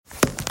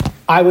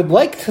I would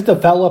like to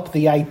develop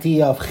the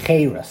idea of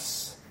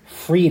cherus,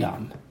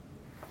 freedom,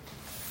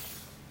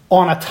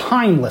 on a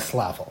timeless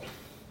level,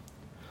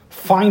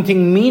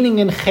 finding meaning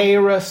in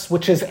cherus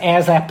which is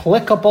as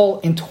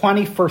applicable in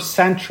 21st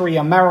century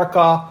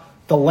America,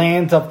 the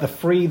land of the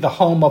free, the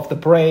home of the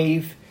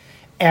brave,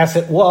 as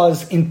it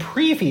was in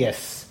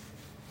previous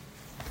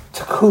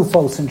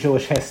tekufos in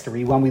Jewish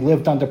history when we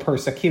lived under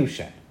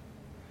persecution.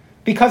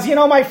 Because,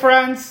 my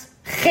friends,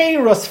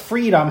 cherus,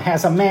 freedom,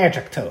 has a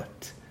magic to it.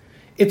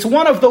 It's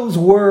one of those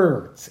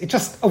words. It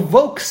just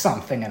evokes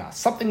something in us.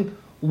 Something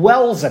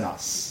wells in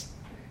us.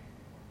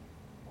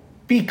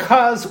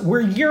 Because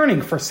we're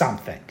yearning for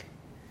something.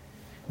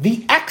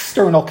 The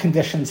external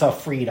conditions of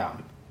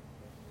freedom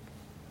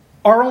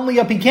are only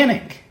a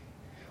beginning.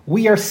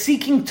 We are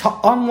seeking to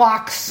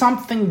unlock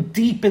something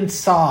deep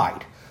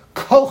inside.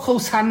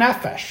 Kochos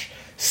hanefesh,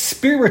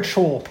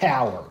 spiritual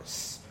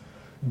powers,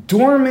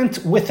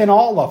 dormant within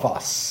all of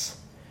us,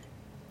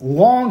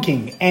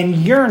 longing and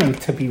yearning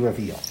to be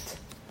revealed.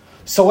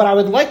 So what I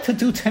would like to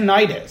do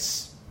tonight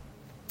is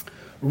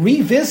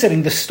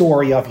revisiting the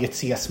story of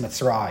Yetzias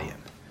Mitzrayim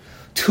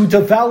to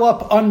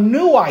develop a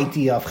new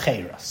idea of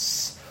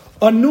cherus,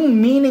 a new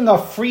meaning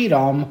of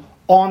freedom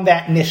on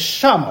that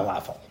neshama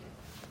level.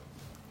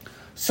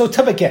 So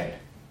to begin,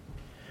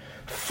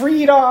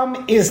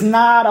 freedom is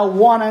not a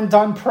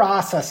one-and-done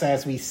process,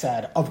 as we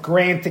said, of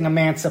granting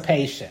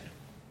emancipation.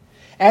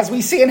 As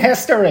we see in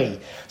history,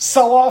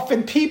 so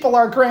often people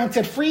are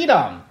granted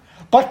freedom,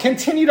 but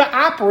continue to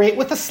operate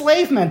with a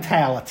slave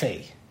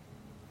mentality.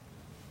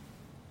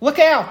 Look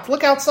out,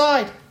 look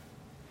outside.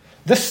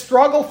 The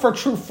struggle for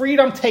true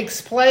freedom takes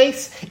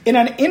place in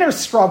an inner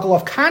struggle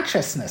of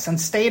consciousness and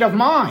state of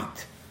mind.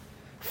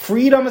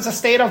 Freedom is a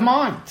state of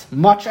mind,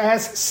 much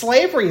as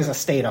slavery is a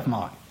state of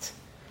mind.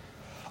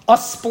 A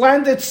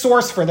splendid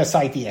source for this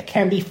idea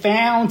can be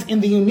found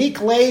in the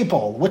unique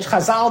label which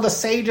Chazal the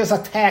sages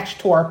attached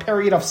to our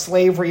period of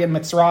slavery in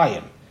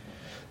Mitzrayim.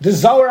 The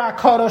Zohar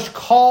HaKadosh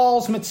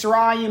calls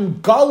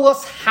Mitzrayim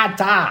Golus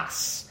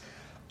Hadas,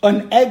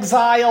 an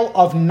exile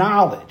of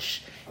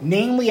knowledge,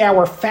 namely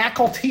our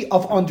faculty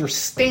of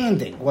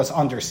understanding was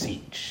under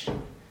siege.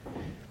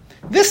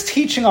 This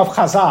teaching of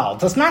Chazal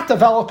does not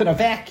develop in a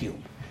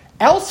vacuum.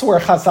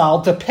 Elsewhere,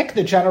 Chazal depict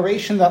the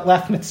generation that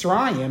left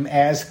Mitzrayim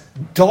as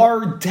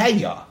Dar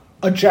Deya,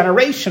 a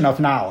generation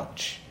of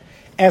knowledge,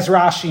 as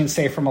Rashi in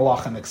Sefer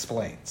Malachim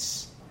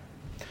explains.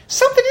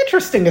 Something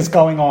interesting is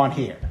going on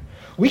here.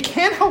 We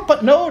can't help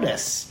but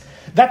notice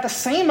that the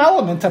same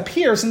element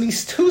appears in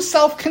these two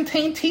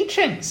self-contained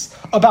teachings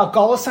about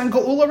Golus and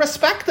Geula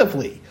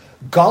respectively.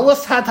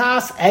 Golus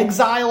Hadas,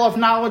 exile of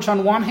knowledge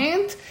on one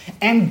hand,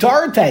 and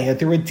Dar Deya,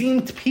 the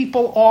redeemed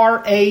people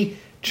are a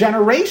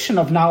generation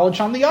of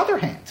knowledge on the other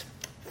hand.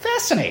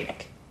 Fascinating.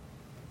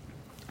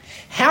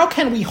 How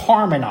can we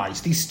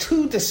harmonize these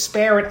two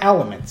disparate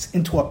elements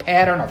into a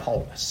pattern of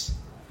wholeness?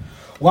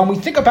 When we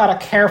think about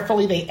it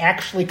carefully, they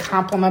actually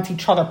complement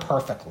each other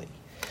perfectly.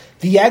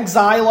 The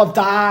exile of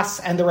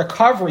Das and the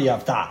recovery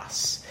of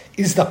Das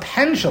is the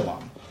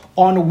pendulum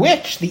on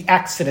which the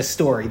Exodus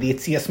story, the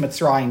Yetzias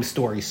Mitzrayim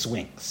story,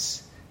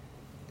 swings.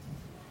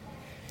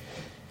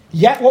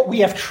 Yet what we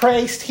have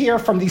traced here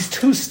from these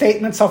two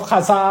statements of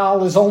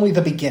Chazal is only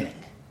the beginning.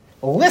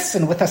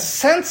 Listen with a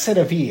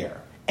sensitive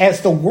ear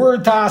as the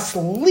word Das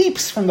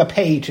leaps from the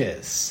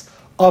pages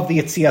of the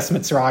Yetzias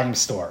Mitzrayim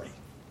story.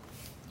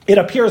 It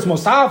appears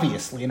most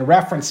obviously in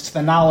reference to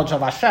the knowledge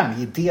of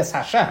Hashem, Yetzias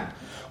Hashem,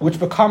 which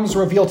becomes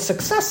revealed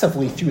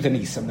successively through the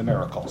Nisim, the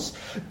miracles.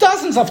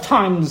 Dozens of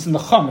times in the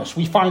Chumash,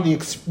 we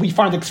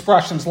find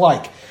expressions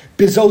like,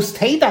 Bizos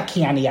teda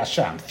ki ani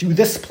Hashem, through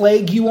this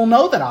plague you will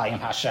know that I am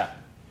Hashem.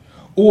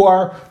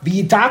 Or,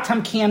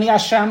 V'yidatam ki ani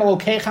Hashem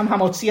Elokeichem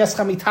hamotzi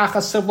eschem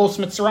mitachas sivlos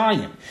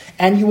Mitzrayim,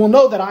 and you will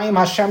know that I am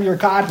Hashem, your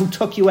God, who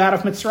took you out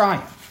of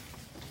Mitzrayim.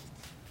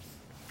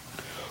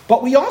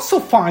 But we also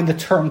find the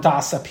term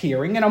Das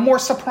appearing in a more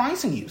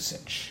surprising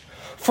usage.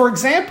 For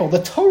example,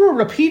 the Torah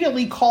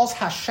repeatedly calls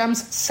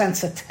Hashem's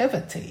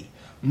sensitivity,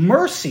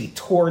 mercy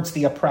towards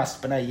the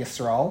oppressed Bnei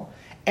Yisrael,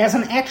 as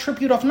an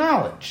attribute of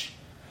knowledge.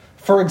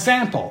 For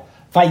example,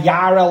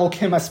 Vayar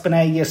Elokim es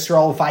Bnei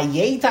Yisrael,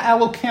 Vayeda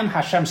Elokim,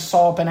 Hashem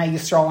saw Bnei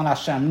Yisrael and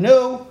Hashem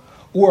knew,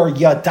 or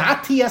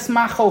Yadati es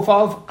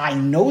Machovav, I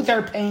know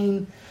their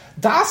pain.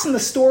 Das in the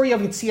story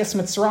of Yetzias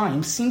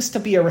Mitzrayim seems to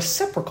be a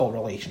reciprocal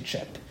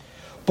relationship,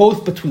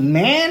 both between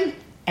man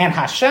and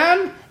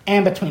Hashem,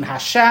 and between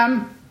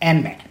Hashem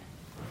and man.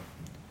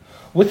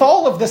 With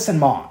all of this in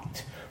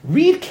mind,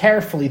 read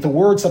carefully the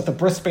words of the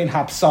Bris Bein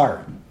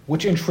Habsarim,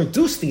 which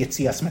introduce the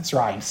Yetzias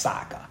Mitzrayim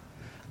saga.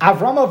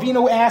 Avram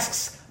Avinu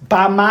asks,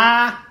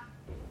 Bama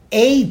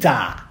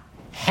Eda,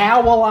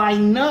 how will I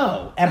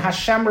know? And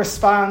Hashem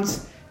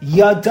responds,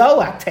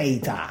 Yado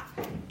Ateda,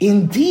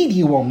 indeed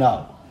you will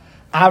know.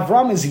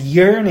 Avram is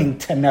yearning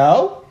to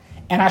know,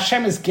 and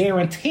Hashem is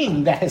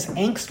guaranteeing that his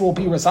angst will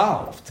be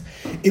resolved.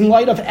 In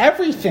light of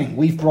everything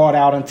we've brought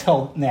out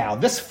until now,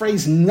 this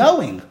phrase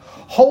knowing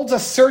holds a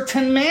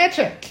certain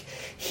magic.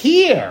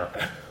 Here,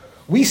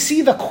 We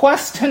see the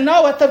quest to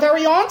know at the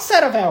very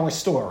onset of our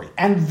story,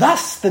 and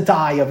thus the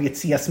die of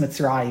Yetzias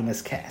Mitzrayim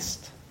is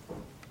cast.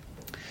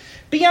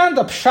 Beyond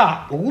the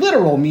pshat,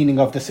 literal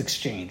meaning of this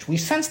exchange, we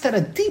sense that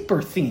a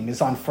deeper theme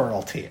is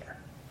unfurled here.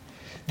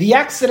 The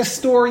Exodus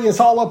story is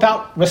all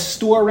about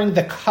restoring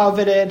the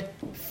coveted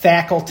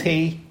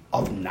faculty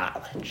of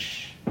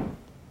knowledge.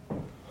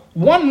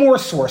 One more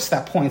source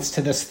that points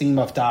to this theme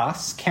of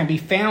das can be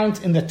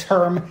found in the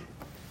term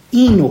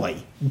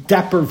inoi,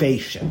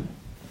 deprivation.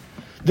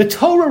 The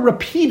Torah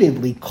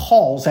repeatedly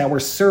calls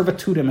our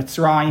servitude in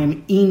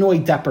Mitzrayim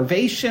inoi,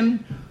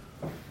 deprivation,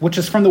 which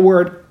is from the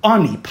word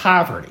ani,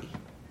 poverty.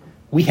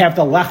 We have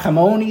the lechem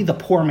oni, the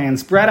poor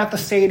man's bread at the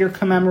Seder,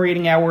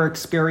 commemorating our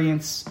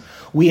experience.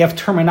 We have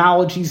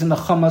terminologies in the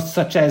Chumash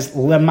such as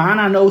leman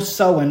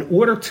anoso, in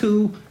order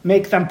to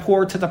make them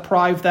poor, to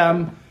deprive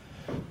them.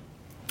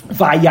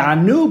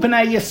 Vayanu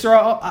b'nei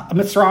Yisrael,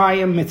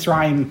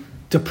 Mitzrayim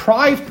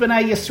deprived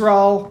b'nei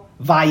Yisrael.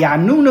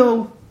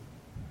 Vayanunu,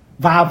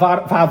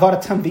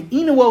 va'avaratam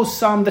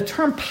v'inuosam, the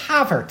term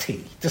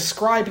poverty,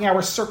 describing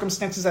our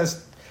circumstances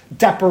as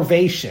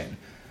deprivation,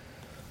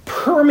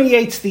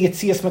 permeates the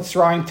Yetzias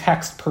Mitzrayim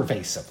text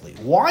pervasively.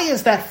 Why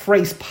is that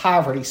phrase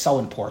poverty so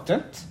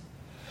important?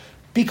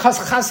 Because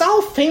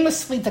Chazal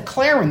famously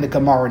declare in the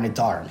Gemara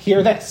Nedarim,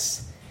 hear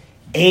this,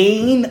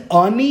 Ein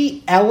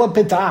ani ela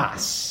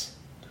b'das.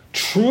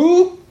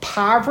 True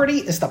poverty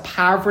is the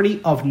poverty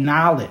of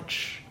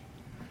knowledge.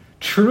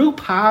 True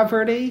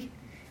poverty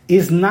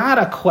is not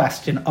a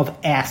question of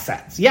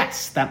assets.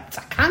 Yes, that's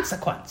a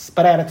consequence,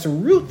 but at its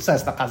root,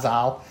 says the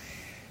Chazal,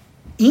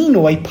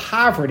 inoi,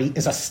 poverty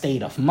is a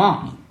state of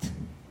mind.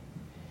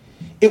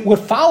 It would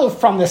follow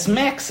from this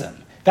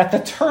maxim that the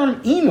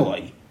term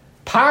inoi,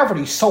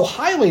 poverty, so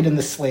highlighted in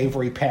the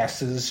slavery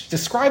passage,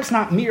 describes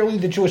not merely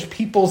the Jewish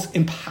people's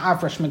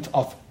impoverishment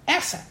of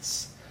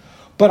assets,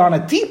 but on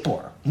a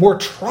deeper, more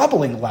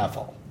troubling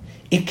level,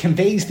 it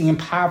conveys the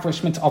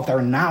impoverishment of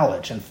their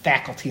knowledge and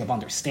faculty of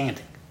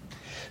understanding.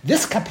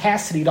 This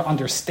capacity to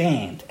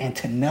understand and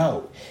to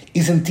know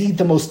is indeed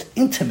the most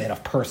intimate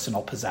of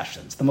personal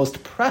possessions. The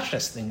most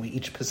precious thing we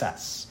each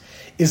possess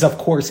is, of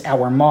course,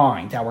 our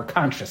mind, our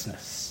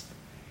consciousness.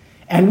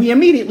 And we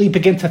immediately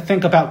begin to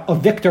think about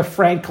Viktor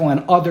Frankl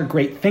and other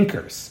great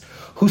thinkers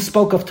who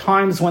spoke of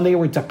times when they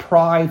were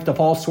deprived of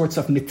all sorts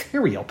of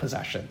material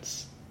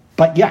possessions.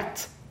 But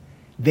yet,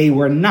 they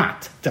were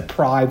not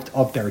deprived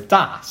of their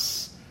das.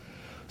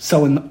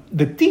 So in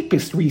the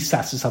deepest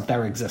recesses of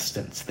their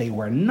existence, they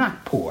were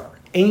not poor.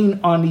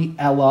 Ein ani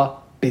ela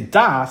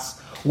bidas.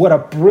 What a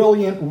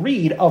brilliant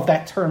read of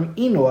that term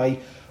inoi,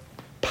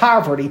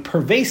 poverty,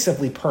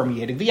 pervasively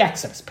permeating the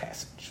Exodus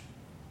passage.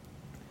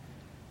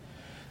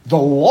 The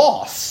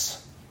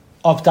loss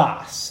of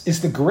das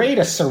is the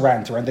greatest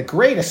surrender and the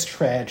greatest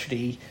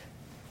tragedy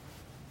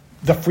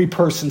the free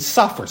person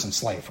suffers in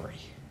slavery.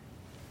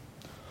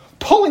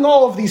 Pulling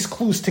all of these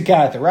clues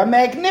together, a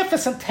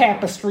magnificent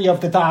tapestry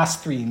of the Das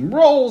theme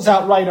rolls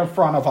out right in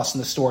front of us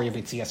in the story of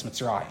Yetzias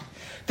Mitzrayim.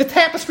 The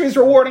tapestry is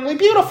rewardingly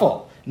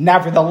beautiful.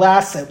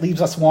 Nevertheless, it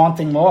leaves us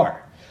wanting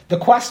more. The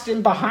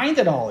question behind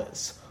it all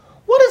is,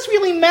 what is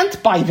really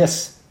meant by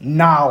this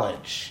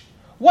knowledge?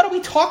 What are we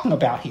talking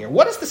about here?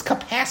 What is this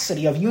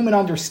capacity of human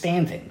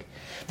understanding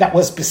that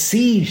was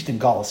besieged in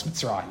Galus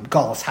Mitzrayim,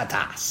 Galus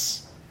Hadas?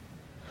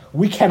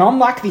 We can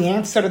unlock the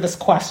answer to this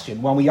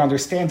question when we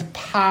understand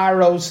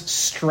Paro's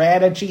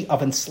strategy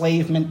of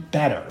enslavement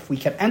better. If we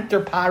can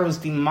enter Paro's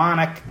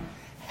demonic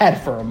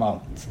head for a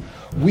moment,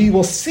 we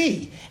will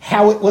see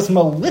how it was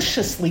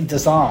maliciously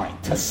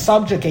designed to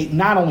subjugate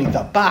not only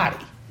the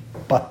body,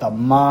 but the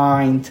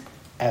mind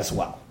as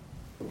well.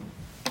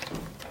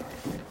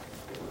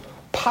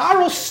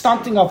 Paro's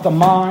stunting of the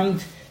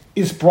mind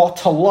is brought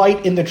to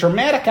light in the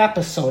dramatic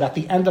episode at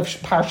the end of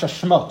Parsha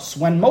Shmos,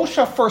 when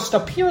Moshe first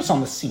appears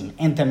on the scene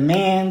and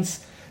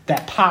demands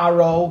that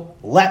Paro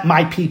let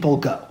my people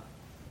go.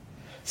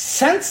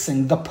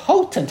 Sensing the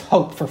potent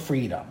hope for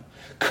freedom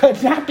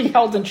could not be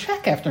held in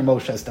check after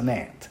Moshe's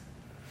demand.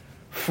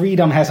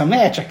 Freedom has a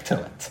magic to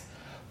it.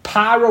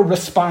 Paro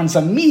responds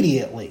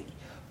immediately,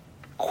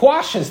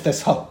 quashes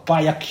this hope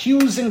by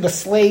accusing the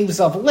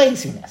slaves of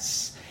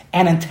laziness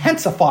and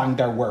intensifying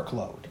their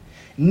workload.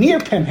 Near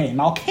Pimheim,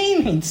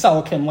 Alkaimheim,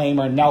 Selikim,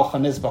 Lamer, Nelcha,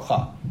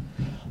 Nizbacha.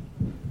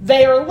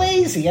 They are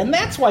lazy, and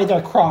that's why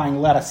they're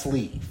crying, let us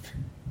leave.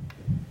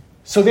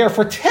 So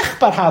therefore,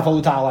 Tichbat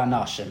Havod al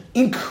Anashim,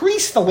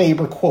 increase the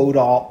labor quota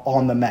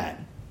on the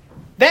men.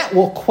 That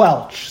will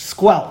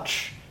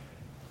squelch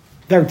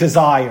their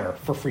desire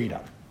for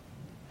freedom.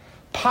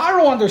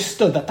 Paro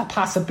understood that the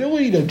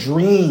possibility to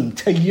dream,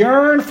 to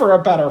yearn for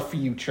a better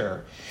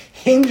future,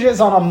 hinges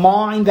on a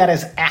mind that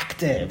is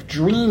active,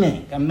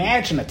 dreaming,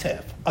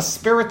 imaginative, a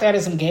spirit that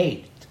is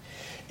engaged.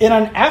 In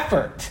an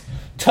effort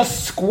to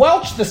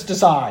squelch this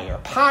desire,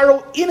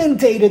 Paro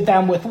inundated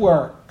them with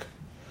work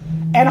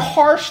and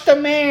harsh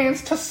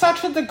demands to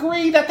such a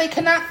degree that they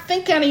cannot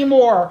think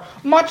anymore,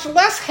 much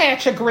less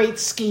hatch a great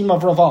scheme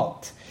of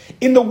revolt.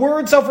 In the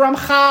words of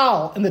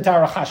Ramchal in the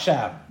Derech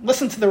Hashem,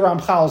 listen to the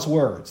Ramchal's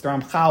words. The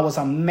Ramchal was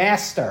a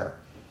master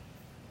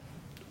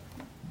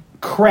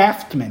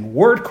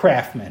word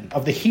craftsman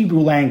of the Hebrew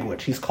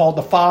language. He's called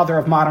the father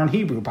of modern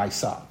Hebrew by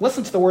some.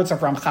 Listen to the words of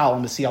Ramchal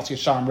in the Yetzias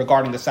Mitzrayim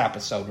regarding this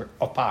episode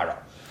of Paro.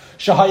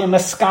 Shahaya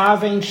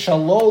meskaven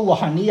shalo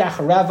lohaniach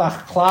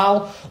revach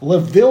klal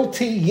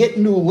levilti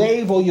yitnu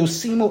levo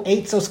yosimu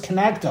eitzos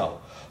kenegdo.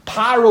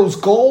 Paro's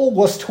goal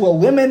was to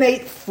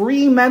eliminate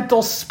free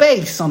mental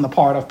space on the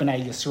part of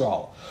Bnei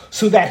Yisrael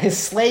so that his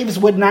slaves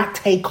would not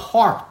take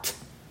heart,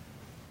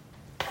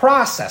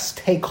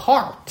 take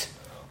heart,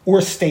 or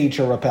stage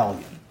a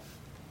rebellion.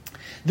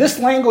 This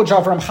language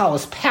of Ramchal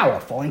is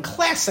powerful and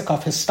classic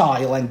of his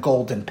style and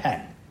golden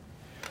pen.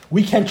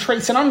 We can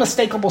trace an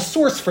unmistakable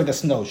source for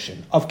this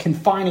notion of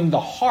confining the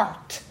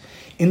heart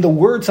in the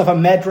words of a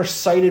medrash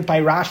cited by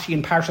Rashi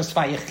in Parshas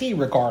Vayechi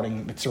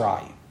regarding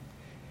Mitzrayim.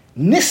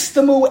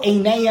 Nistamu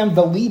einayim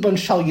v'liban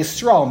shel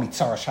Yisrael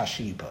mitzaras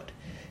hashibud.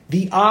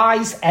 The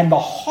eyes and the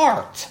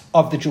heart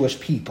of the Jewish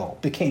people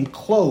became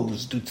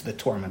closed due to the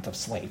torment of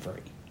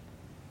slavery.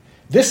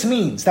 This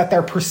means that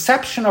their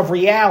perception of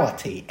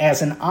reality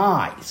as an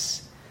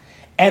eyes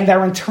and their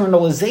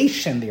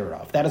internalization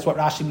thereof, that is what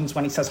Rashi means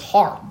when he says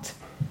heart,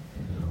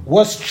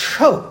 was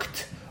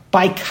choked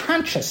by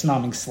conscious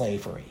numbing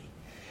slavery.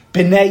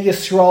 Bnei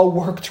Yisrael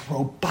worked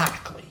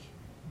robotically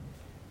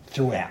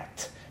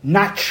throughout,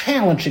 not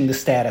challenging the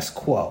status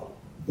quo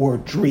or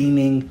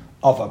dreaming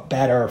of a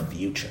better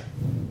future.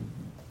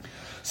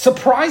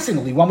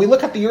 Surprisingly, when we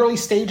look at the early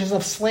stages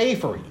of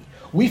slavery,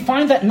 we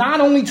find that not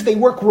only did they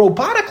work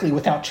robotically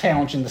without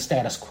challenging the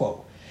status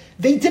quo,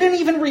 they didn't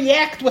even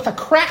react with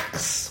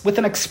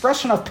an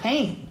expression of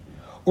pain,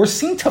 or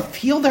seem to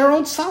feel their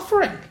own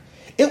suffering.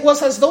 It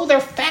was as though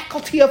their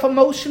faculty of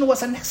emotion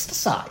was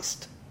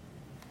anesthetized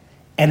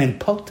and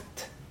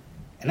impotent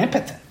and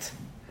impotent.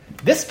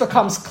 This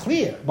becomes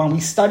clear when we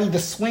study the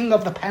swing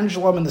of the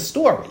pendulum in the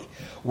story,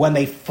 when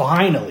they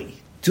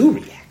finally do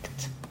react.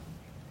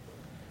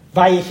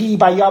 Vayehi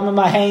bayamim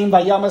ahem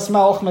vayamas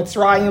melech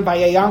Mitzrayim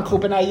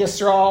vayayanku b'nei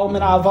Yisrael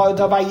min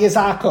avoda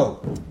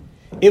vayizaku.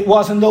 It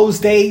was in those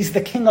days the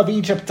king of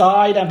Egypt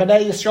died, and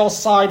Bnei Yisrael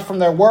sighed from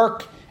their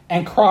work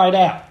and cried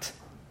out.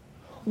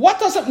 What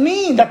does it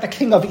mean that the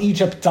king of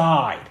Egypt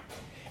died?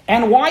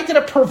 And why did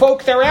it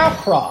provoke their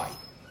outcry?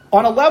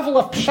 On a level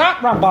of Pshat,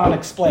 Ramban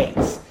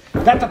explains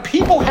that the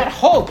people had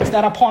hoped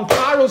that upon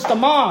Paro's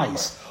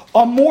demise,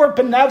 a more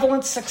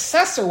benevolent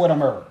successor would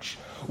emerge.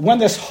 When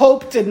this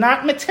hope did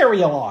not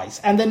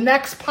materialize, and the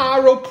next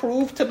Paro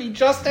proved to be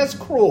just as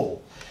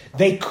cruel,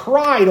 they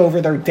cried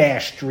over their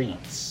dashed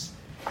dreams.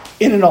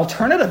 In an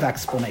alternative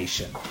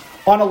explanation,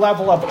 on a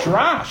level of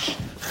Drash,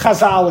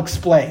 Chazal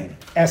explained,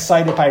 as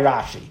cited by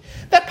Rashi,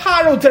 that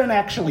Paro didn't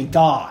actually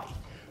die.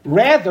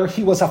 Rather,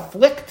 he was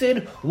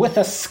afflicted with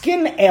a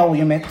skin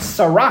ailment,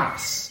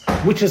 saras,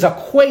 which is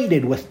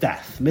equated with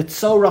death,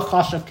 mitzora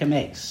chashav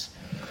kemes.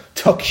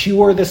 To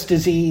cure this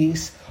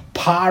disease,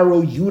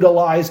 Paro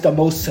utilized the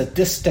most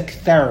sadistic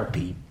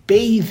therapy,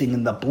 bathing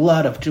in the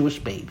blood of Jewish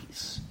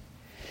babies.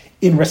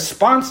 In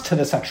response to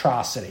this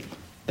atrocity,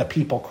 the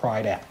people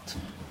cried out.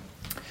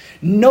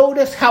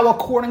 Notice how,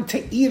 according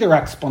to either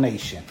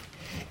explanation,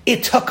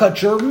 it took a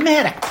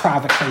dramatic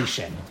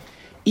provocation,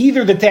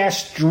 either the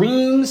dashed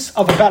dreams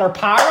of a better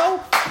Paro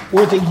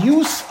or the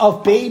use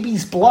of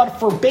babies' blood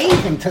for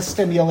bathing to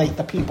stimulate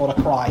the people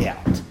to cry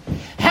out.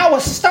 How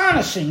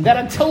astonishing that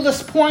until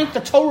this point the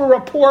Torah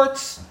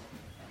reports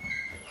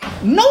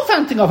no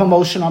venting of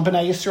emotion on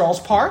Bnei Yisrael's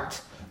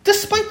part,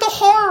 despite the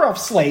horror of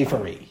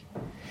slavery.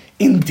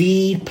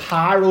 Indeed,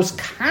 Paro's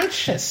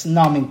conscious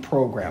numbing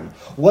program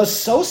was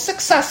so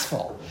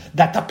successful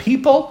that the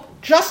people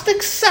just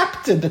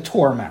accepted the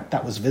torment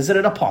that was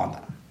visited upon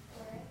them.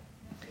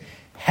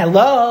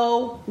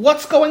 Hello,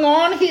 what's going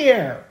on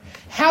here?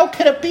 How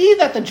could it be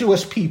that the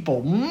Jewish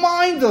people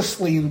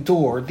mindlessly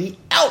endured the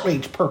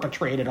outrage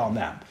perpetrated on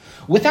them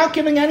without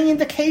giving any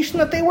indication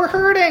that they were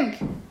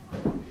hurting?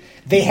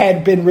 They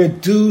had been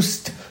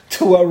reduced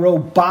to a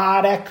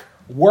robotic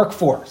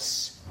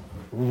workforce.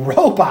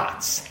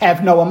 Robots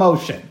have no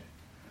emotion.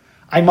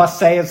 I must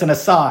say, as an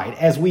aside,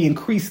 as we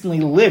increasingly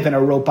live in a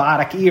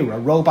robotic era,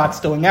 robots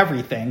doing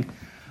everything,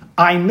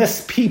 I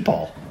miss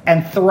people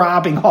and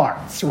throbbing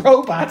hearts.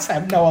 Robots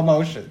have no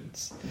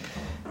emotions.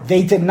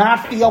 Bnei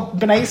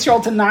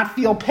Yisrael did not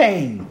feel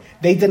pain.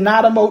 They did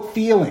not emote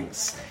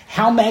feelings.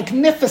 How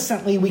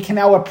magnificently we can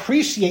now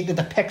appreciate the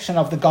depiction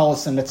of the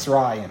Galus in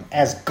Mitzrayim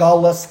as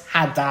Galus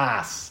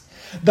Hadas.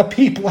 The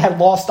people had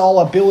lost all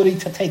ability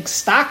to take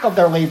stock of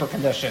their labor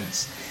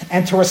conditions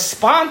and to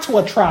respond to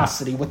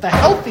atrocity with a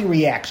healthy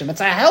reaction. It's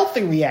a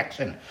healthy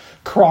reaction,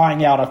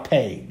 crying out of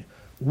pain.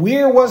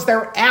 Where was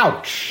their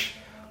ouch?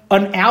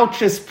 An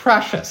ouch is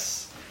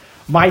precious.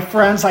 My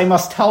friends, I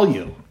must tell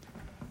you,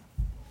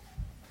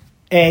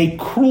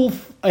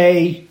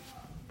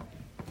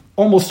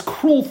 almost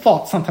cruel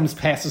thought sometimes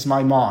passes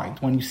my mind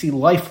when you see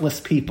lifeless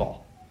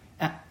people.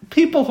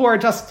 People who are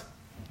just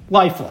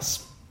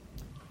lifeless.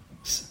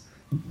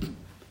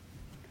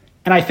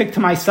 And I think to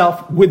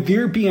myself, would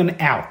there be an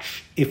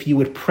ouch if you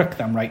would prick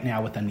them right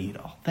now with a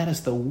needle? That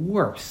is the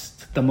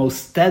worst, the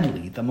most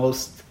deadly, the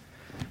most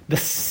The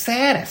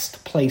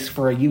saddest place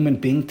for a human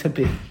being to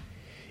be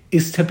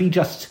is to be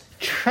just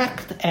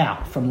checked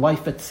out from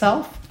life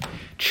itself,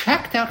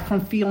 checked out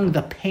from feeling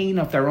the pain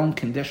of their own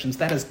conditions.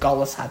 That is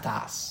galus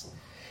hadas.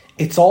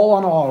 It's all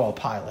on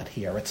autopilot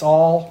here. It's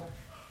all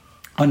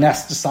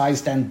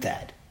anesthetized and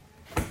dead.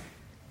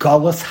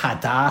 Galus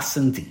hadas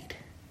indeed.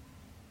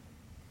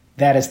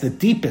 That is the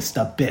deepest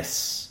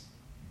abyss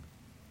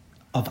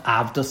of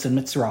Avdos and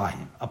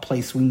Mitzrayim, a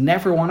place we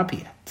never want to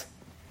be at.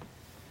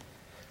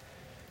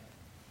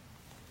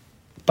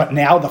 But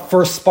now the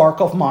first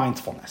spark of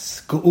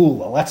mindfulness,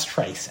 Geula, let's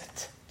trace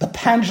it. The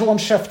pendulum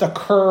shift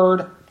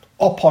occurred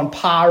upon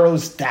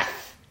Paro's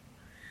death.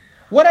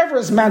 Whatever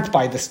is meant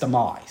by this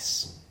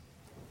demise.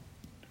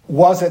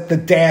 Was it the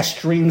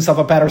dashed dreams of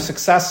a better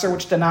successor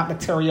which did not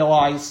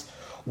materialize?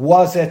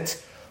 Was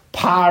it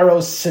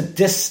Paro's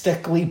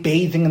sadistically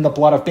bathing in the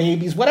blood of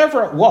babies?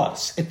 Whatever it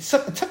was, it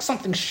took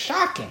something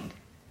shocking,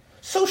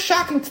 so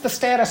shocking to the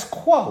status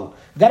quo,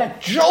 that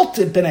it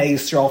jolted Bnei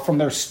Yisrael from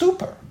their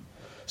stupor.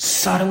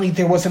 Suddenly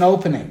there was an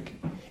opening.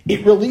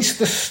 It released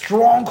the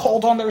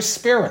stronghold on their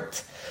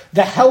spirit.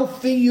 The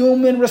healthy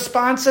human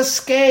response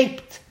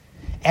escaped,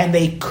 and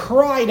they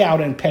cried out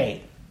in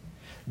pain.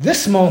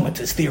 This moment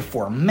is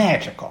therefore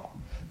magical.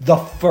 The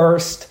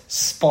first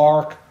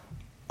spark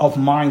of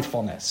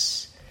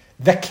mindfulness.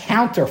 The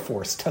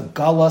counterforce to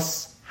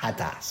galus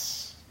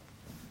hadas.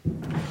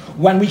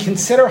 When we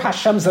consider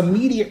Hashem's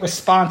immediate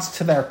response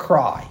to their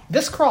cry,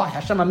 this cry,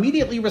 Hashem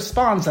immediately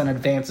responds and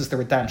advances the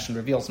redemption,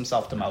 reveals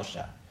himself to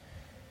Moshe.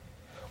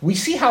 We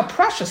see how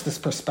precious this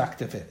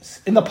perspective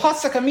is. In the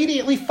pasuk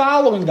immediately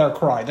following their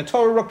cry, the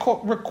Torah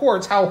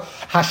records how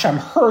Hashem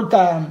heard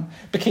them,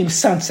 became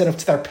sensitive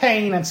to their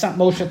pain, and sent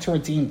Moshe to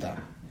redeem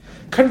them.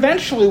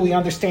 Conventionally, we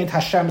understand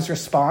Hashem's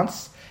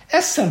response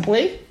as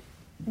simply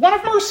one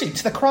of mercy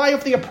to the cry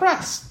of the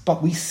oppressed.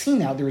 But we see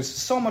now there is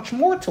so much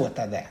more to it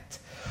than that.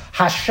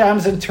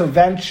 Hashem's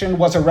intervention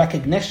was a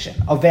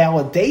recognition, a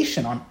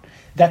validation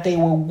that they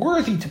were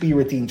worthy to be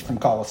redeemed from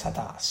galus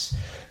hadas.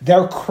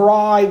 Their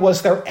cry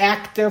was their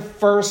active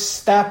first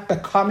step,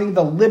 becoming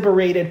the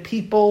liberated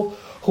people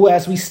who,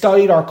 as we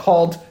studied, are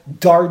called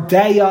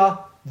Dardeya,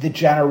 the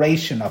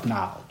generation of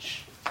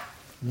knowledge.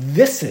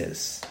 This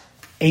is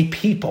a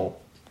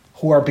people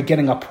who are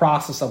beginning a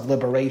process of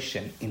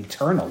liberation,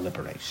 internal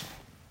liberation.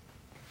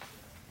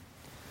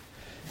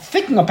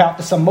 Thinking about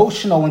this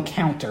emotional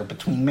encounter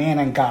between man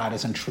and God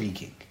is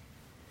intriguing.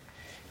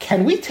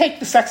 Can we take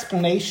this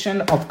explanation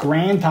of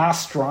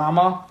grandiose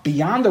drama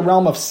beyond the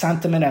realm of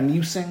sentiment and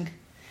musing?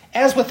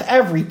 As with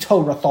every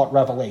Torah thought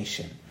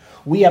revelation,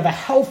 we have a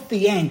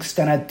healthy angst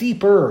and a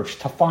deep urge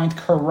to find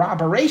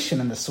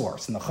corroboration in the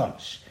source, in the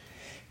Chumash.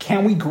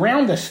 Can we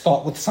ground this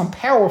thought with some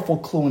powerful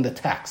clue in the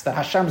text that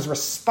Hashem's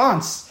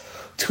response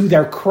to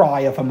their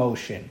cry of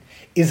emotion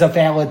is a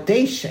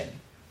validation?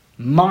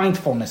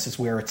 Mindfulness is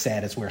where it's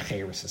at, is where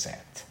cherus is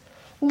at.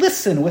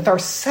 Listen with our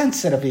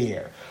sensitive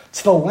ear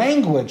to the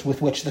language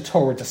with which the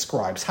Torah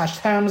describes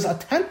Hashem's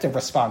attentive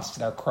response to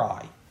their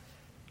cry.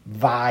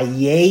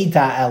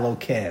 Vayeda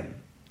Elokim.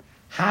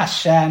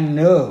 Hashem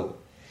knew.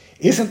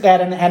 Isn't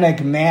that an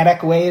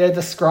enigmatic way to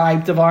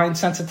describe divine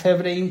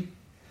sensitivity?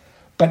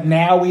 But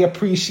now we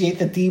appreciate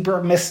the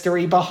deeper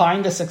mystery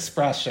behind this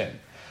expression.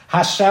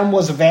 Hashem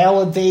was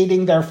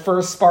validating their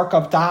first spark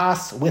of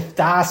das with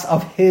das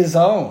of his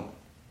own.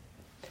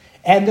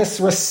 And this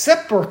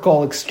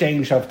reciprocal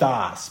exchange of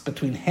das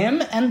between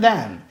him and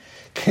them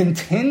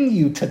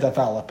continued to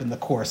develop in the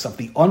course of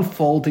the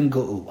unfolding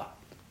Geula.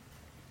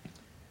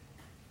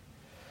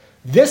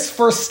 This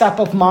first step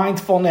of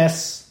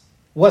mindfulness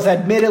was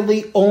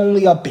admittedly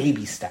only a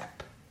baby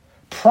step,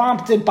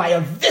 prompted by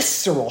a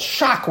visceral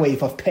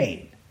shockwave of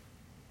pain.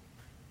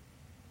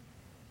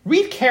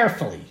 Read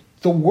carefully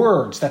the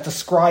words that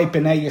describe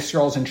Bnei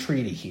Yisrael's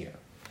entreaty here.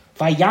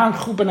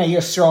 Vayanchu Bnei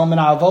Yisrael min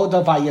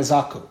avoda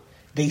vayazaku.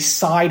 They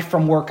sighed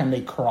from work and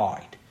they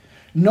cried.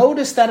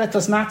 Notice that it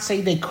does not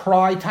say they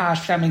cried to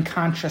Hashem in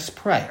conscious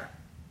prayer.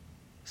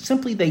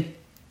 Simply they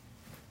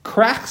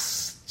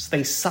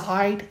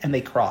sighed and they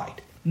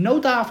cried.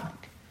 No davening.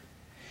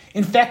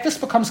 In fact, this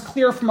becomes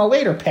clear from a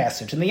later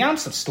passage in the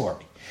Yamsuf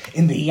story.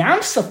 In the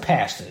Yamsuf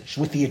passage,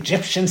 with the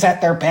Egyptians at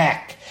their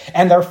back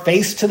and their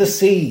face to the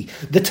sea,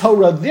 the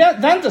Torah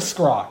then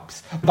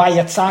describes,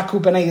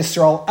 Vayetzaku b'nei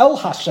Yisrael el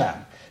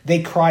Hashem.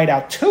 They cried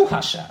out to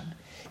Hashem.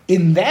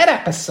 In that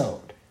episode,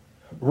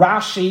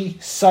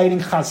 Rashi, citing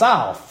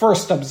Chazal,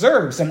 first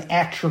observes an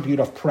attribute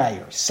of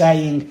prayer,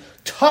 saying,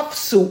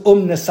 Tafsu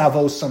umnes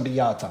avosam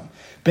biyatam.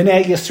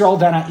 Bnei Yisrael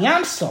then at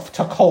Yamsuf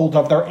took hold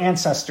of their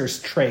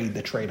ancestors' trade,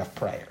 the trade of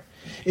prayer.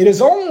 It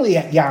is only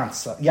at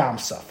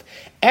Yamsuf,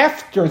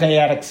 after they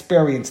had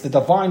experienced the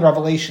divine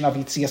revelation of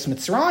Yetzias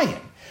Mitzrayim,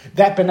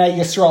 that Bnei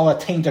Yisrael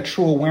attained a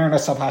true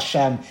awareness of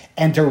Hashem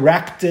and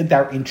directed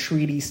their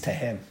entreaties to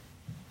him.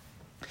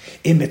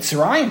 In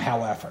Mitzrayim,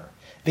 however,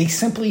 they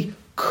simply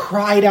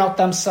cried out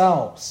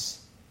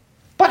themselves.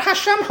 But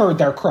Hashem heard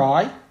their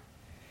cry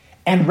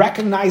and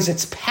recognized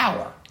its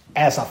power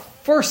as a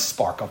first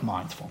spark of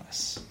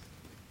mindfulness,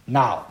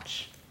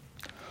 knowledge.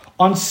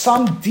 On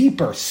some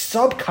deeper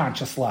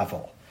subconscious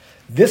level,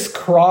 this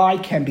cry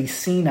can be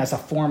seen as a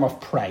form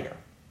of prayer.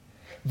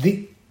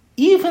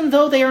 Even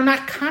though they are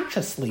not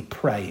consciously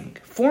praying,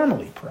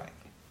 formally praying,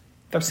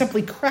 they're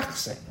simply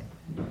krechsing.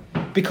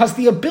 Because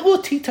the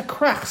ability to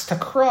krechs, to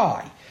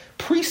cry,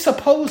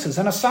 presupposes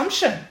an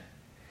assumption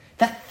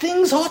that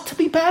things ought to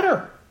be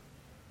better.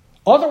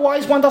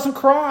 Otherwise, one doesn't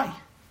cry.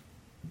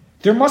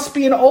 There must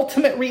be an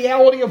ultimate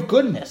reality of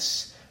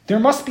goodness. There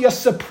must be a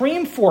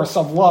supreme force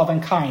of love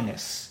and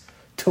kindness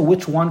to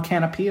which one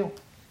can appeal.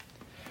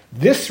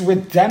 This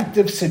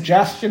redemptive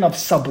suggestion of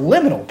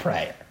subliminal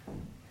prayer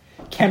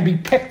can be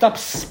picked up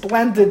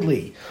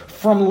splendidly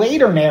from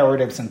later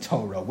narratives in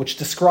Torah, which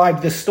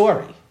describe this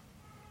story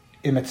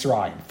in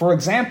Mitzrayim. For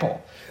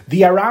example,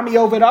 the Arami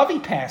Ovid Avi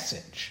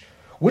passage,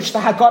 which the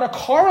Haggadah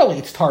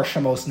correlates to Har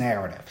Shemo's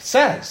narrative,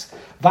 says,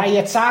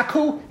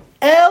 Vayetzaku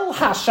El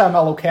Hashem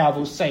Elokei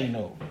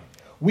Avuseinu.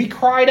 We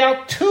cried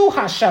out to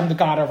Hashem, the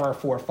God of our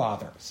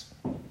forefathers.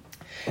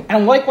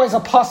 And likewise, a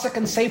pasuk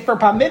in Sefer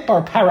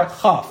Bamidbar,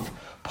 Parak Chaf,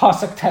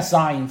 pasuk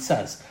Tezayin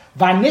says,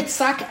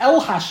 Vanitzak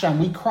El Hashem,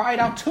 we cried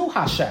out to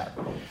Hashem.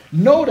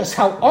 Notice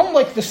how,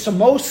 unlike the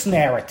Samos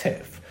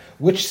narrative,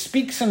 which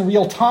speaks in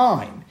real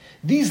time,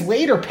 these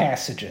later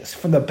passages,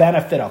 from the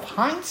benefit of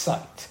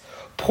hindsight,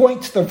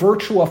 point to the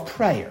virtue of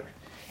prayer.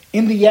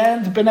 In the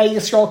end, Bnei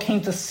Yisrael came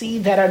to see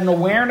that an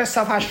awareness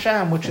of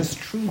Hashem, which is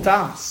true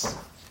das,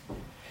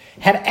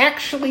 had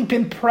actually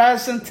been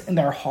present in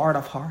their heart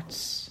of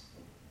hearts.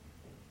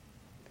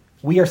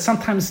 We are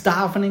sometimes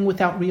davening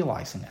without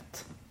realizing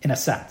it, in a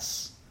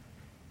sense.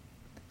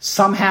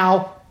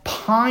 Somehow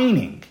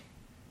pining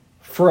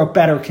for a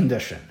better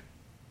condition,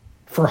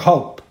 for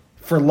hope,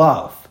 for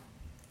love,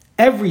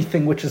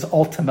 everything which is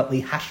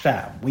ultimately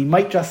Hashem. We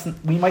might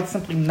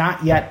simply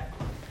not yet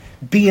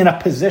be in a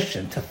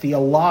position to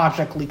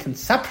theologically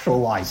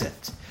conceptualize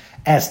it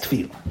as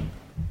tefillah.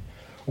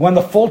 When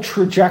the full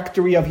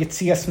trajectory of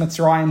Yetzias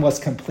Mitzrayim was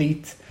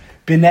complete,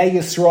 Bnei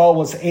Yisrael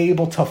was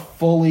able to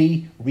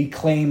fully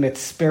reclaim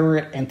its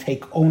spirit and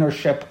take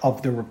ownership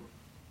of the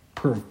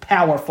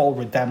powerful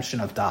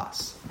redemption of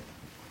Das.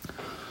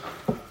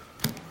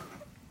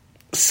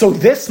 So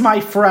this, my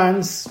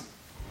friends,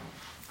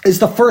 is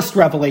the first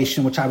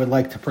revelation which I would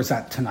like to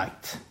present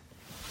tonight.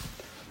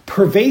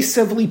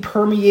 Pervasively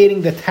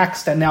permeating the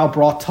text and now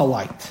brought to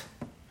light,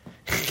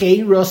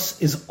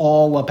 cherus is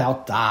all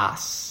about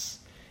das.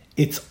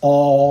 It's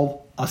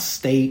all a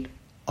state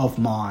of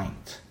mind.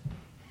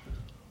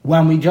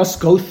 When we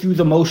just go through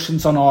the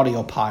motions on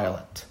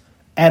autopilot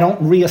and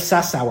don't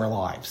reassess our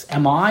lives.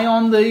 Am I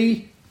on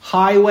the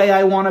highway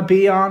I want to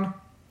be on?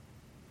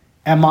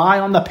 Am I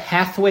on the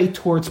pathway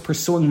towards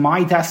pursuing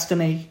my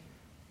destiny,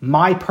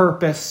 my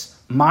purpose,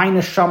 my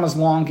neshama's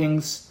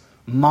longings,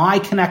 my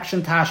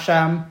connection to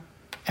Hashem?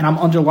 And I'm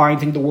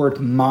underlining the word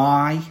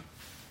my.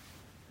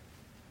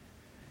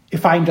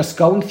 If I'm just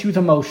going through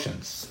the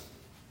motions,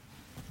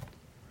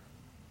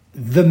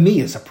 the me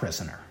is a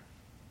prisoner.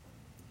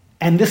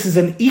 And this is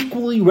an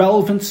equally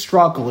relevant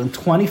struggle in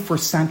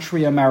 21st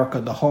century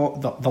America,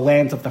 the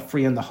land of the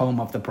free and the home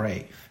of the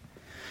brave.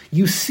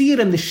 You see it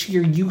in the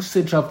sheer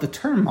usage of the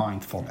term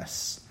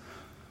mindfulness.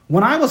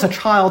 When I was a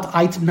child,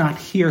 I did not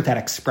hear that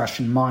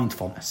expression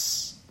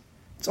mindfulness.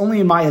 It's only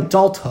in my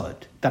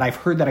adulthood that I've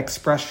heard that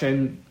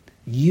expression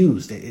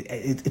used.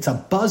 It's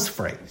a buzz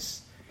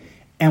phrase.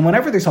 And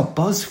whenever there's a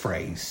buzz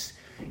phrase,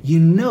 you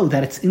know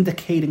that it's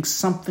indicating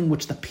something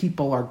which the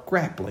people are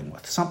grappling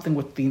with, something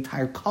which the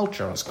entire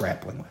culture is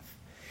grappling with.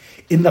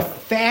 In the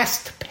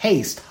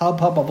fast-paced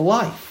hubbub of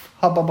life,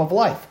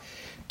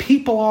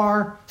 people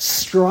are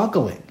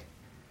struggling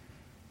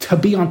to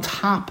be on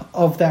top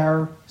of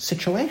their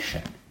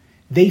situation.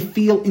 They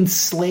feel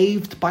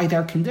enslaved by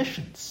their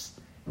conditions,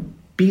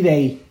 be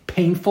they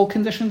painful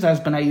conditions as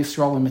Bnei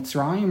Yisrael and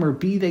Mitzrayim, or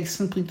be they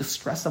simply the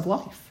stress of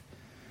life.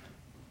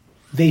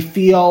 They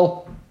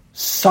feel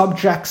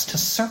subjects to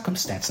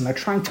circumstance, and they're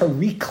trying to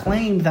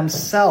reclaim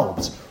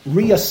themselves,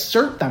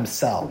 reassert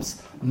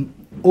themselves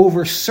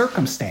over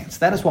circumstance.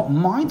 That is what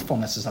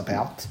mindfulness is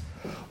about.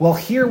 Well,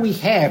 here we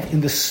have,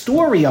 in the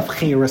story of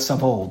cherus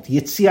of old,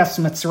 Yetzias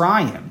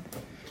Mitzrayim,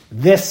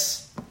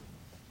 this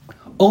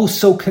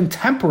so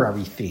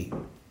contemporary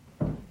theme,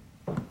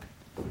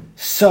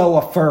 so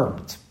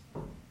affirmed.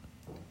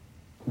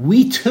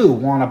 We too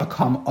want to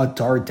become a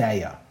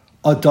dardeya,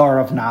 a dar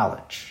of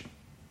knowledge,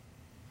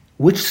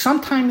 which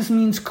sometimes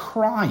means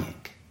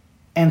crying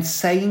and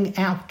saying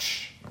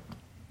ouch.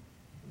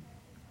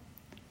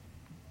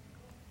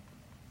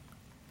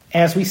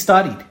 As we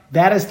studied,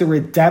 that is the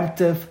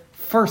redemptive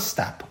first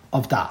step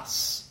of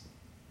das.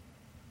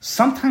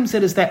 Sometimes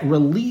it is that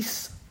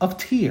release of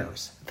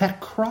tears, that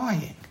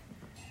crying,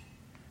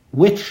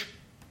 which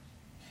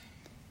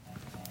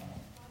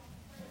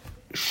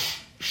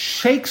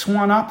shakes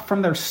one up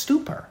from their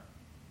stupor.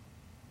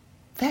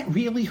 That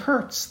really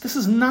hurts. This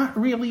is not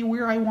really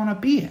where I want to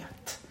be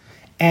at.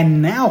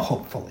 And now,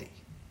 hopefully,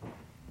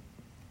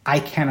 I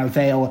can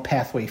avail a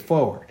pathway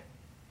forward.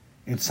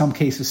 In some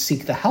cases,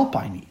 seek the help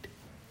I need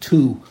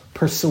to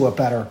pursue a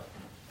better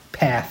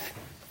path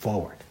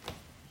forward.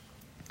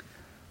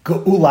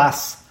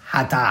 Geulas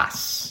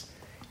Hadas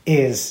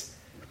is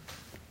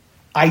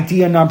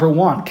idea number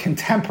one,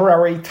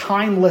 contemporary,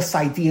 timeless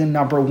idea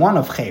number one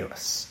of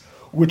cherus,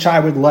 which I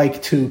would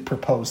like to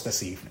propose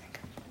this evening.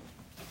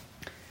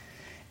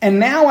 And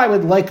now I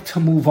would like to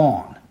move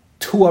on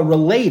to a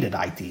related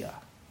idea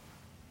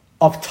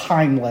of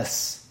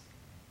timeless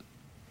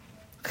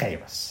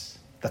cherus,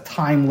 the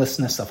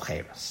timelessness of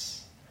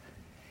cherus.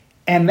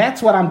 And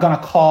that's what I'm going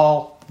to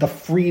call the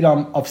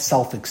freedom of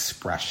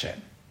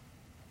self-expression.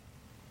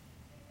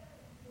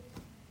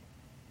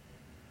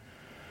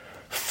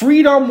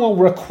 Freedom will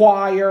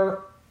require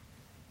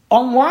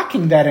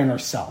unlocking that inner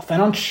self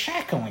and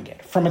unshackling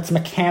it from its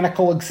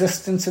mechanical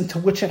existence into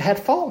which it had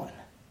fallen.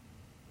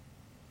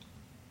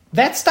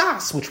 That's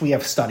Das, which we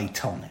have studied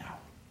till now.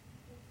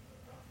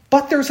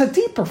 But there's a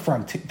deeper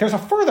frontier. There's a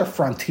further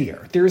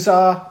frontier. There's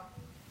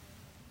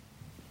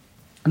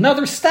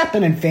another step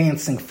in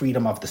advancing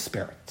freedom of the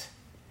spirit.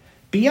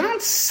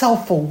 Beyond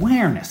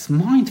self-awareness,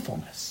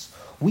 mindfulness,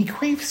 we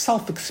crave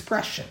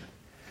self-expression,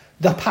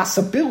 the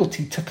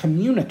possibility to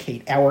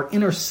communicate our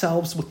inner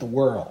selves with the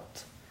world.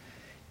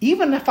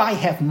 Even if I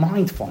have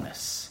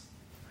mindfulness,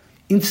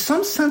 in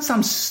some sense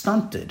I'm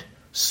stunted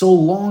so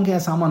long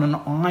as I'm on an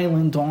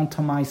island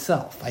unto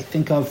myself. I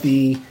think of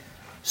the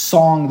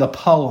song, the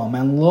poem,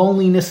 and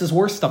loneliness is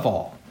worst of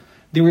all.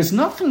 There is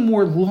nothing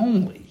more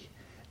lonely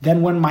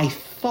than when my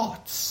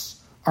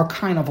thoughts are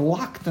kind of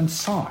locked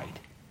inside.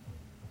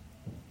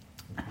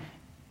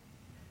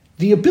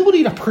 The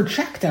ability to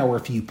project our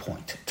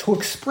viewpoint, to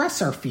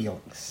express our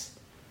feelings,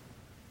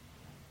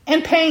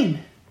 and pain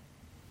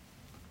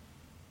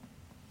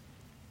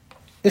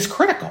is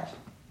critical.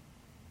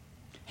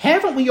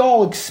 Haven't we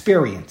all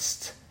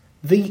experienced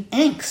the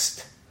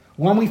angst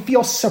when we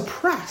feel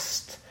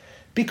suppressed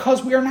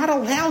because we are not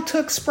allowed to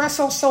express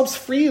ourselves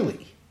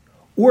freely,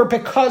 or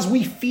because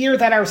we fear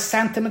that our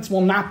sentiments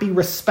will not be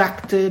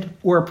respected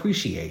or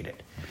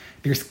appreciated?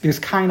 There's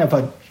kind of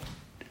a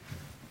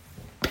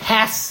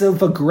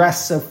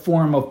passive-aggressive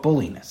form of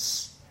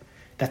bulliness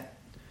that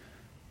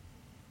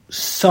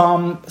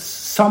some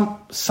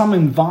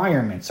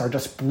environments are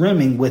just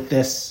brimming with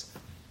this.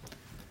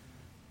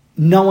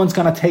 No one's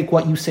going to take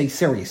what you say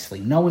seriously.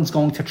 No one's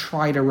going to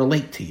try to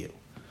relate to you.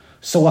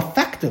 So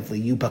effectively,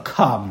 you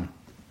become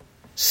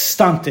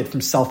stunted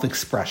from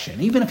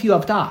self-expression, even if you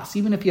have Das,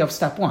 even if you have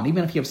step one,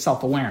 even if you have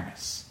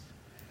self-awareness.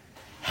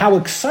 How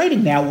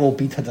exciting now will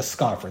be to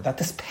discover that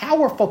this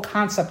powerful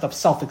concept of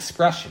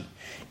self-expression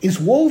is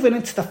woven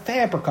into the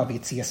fabric of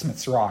Yetzias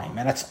Mitzrayim,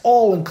 and its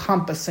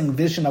all-encompassing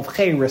vision of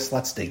cherus.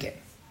 Let's dig in.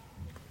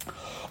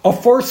 A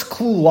first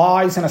clue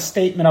lies in a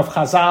statement of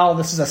Chazal.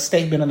 This is a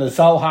statement in the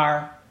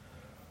Zohar,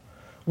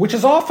 which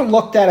is often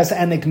looked at as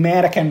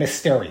enigmatic and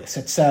mysterious.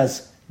 It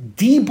says,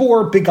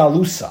 Dibor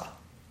Bigalusa,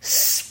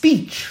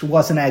 speech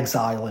was an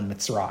exile in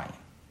Mitzrayim.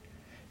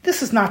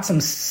 This is not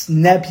some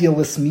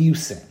nebulous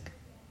musing.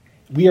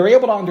 We are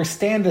able to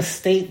understand this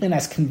statement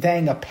as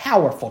conveying a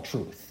powerful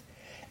truth.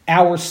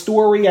 Our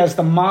story as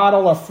the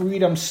model of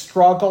freedom's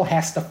struggle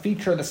has to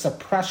feature the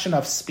suppression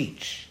of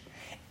speech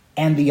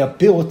and the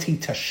ability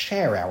to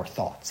share our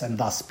thoughts and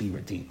thus be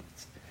redeemed.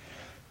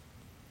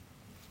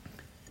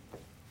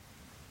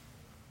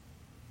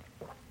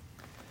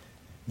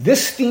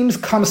 This theme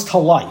comes to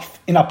life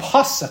in a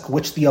pasuk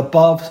which the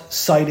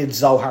above-cited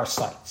Zohar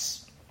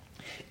cites.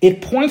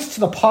 It points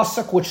to the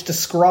pasuk which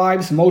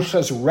describes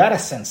Moshe's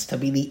reticence to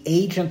be the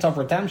agent of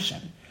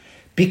redemption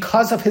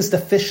because of his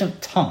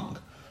deficient tongue.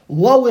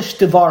 Loish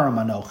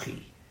devarim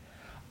anochi.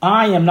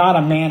 I am not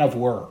a man of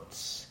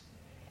words.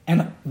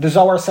 And the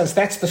Zohar says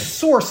that's the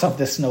source of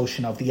this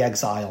notion of the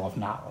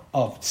exile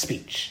of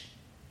speech.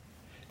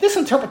 This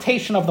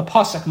interpretation of the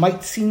pasuk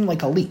might seem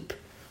like a leap.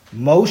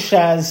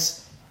 Moshe's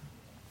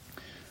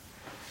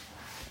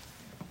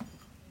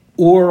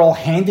oral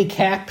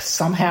handicap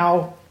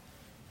somehow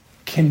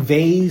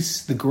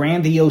conveys the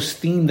grandiose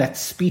theme that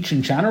speech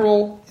in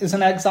general is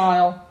an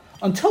exile,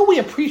 until we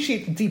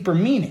appreciate the deeper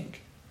meaning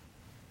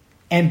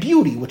and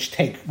beauty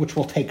which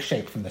will take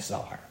shape from the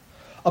Zohar.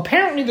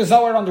 Apparently the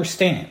Zohar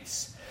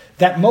understands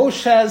that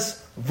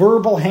Moshe's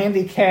verbal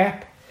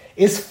handicap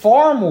is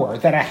far more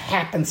than a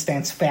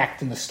happenstance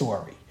fact in the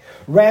story.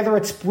 Rather,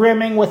 it's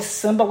brimming with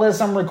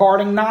symbolism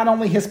regarding not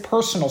only his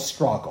personal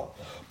struggle,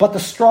 but the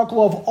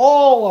struggle of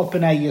all of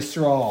Bnei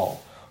Yisrael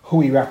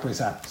who he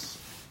represents.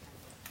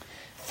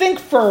 Think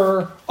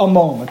for a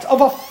moment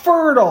of a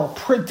fertile,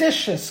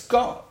 prodigious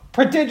Gaonisha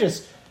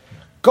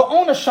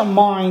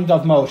mind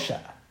of Moshe,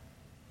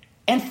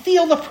 and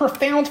feel the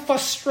profound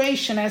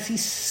frustration as he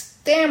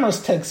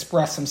stammers to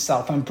express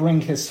himself and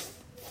bring his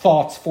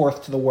thoughts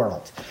forth to the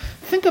world.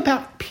 Think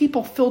about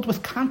people filled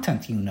with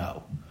content you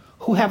know,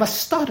 who have a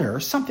stutter or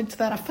something to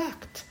that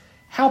effect.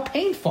 How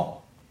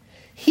painful.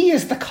 He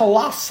is the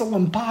colossal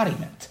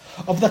embodiment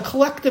of the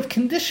collective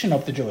condition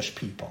of the Jewish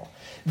people.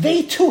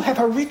 They too have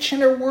a rich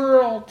inner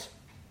world,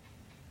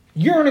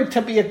 yearning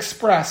to be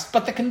expressed,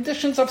 but the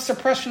conditions of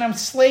suppression and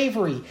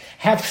slavery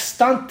have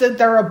stunted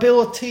their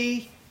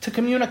ability to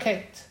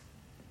communicate,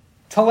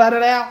 to let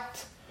it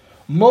out.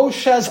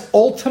 Moshe's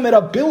ultimate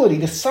ability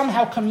to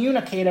somehow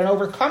communicate and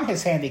overcome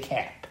his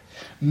handicap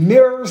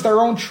mirrors their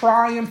own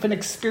triumph in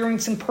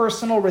experiencing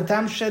personal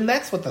redemption.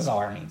 That's what the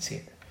Zohar means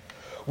here.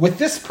 With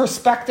this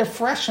perspective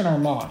fresh in our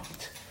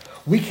mind,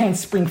 we can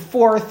spring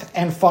forth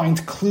and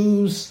find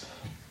clues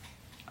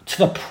to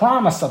the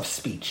promise of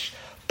speech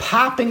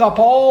popping up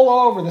all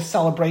over the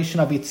celebration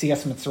of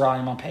Yetzias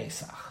Mitzrayim on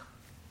Pesach.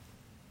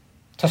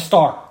 To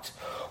start,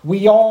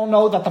 we all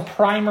know that the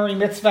primary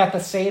mitzvah at the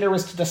Seder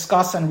is to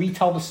discuss and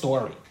retell the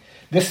story.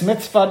 This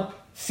mitzvah,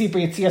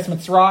 Sipur Yetzias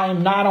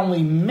Mitzrayim, not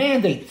only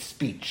mandates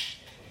speech,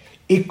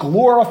 it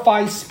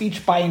glorifies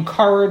speech by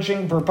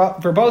encouraging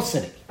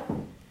verbosity.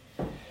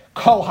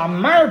 Kol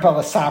hamar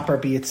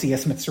b'lesaper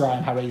b'Yetzias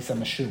Mitzrayim hareza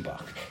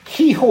meshubach.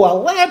 He who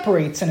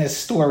elaborates in his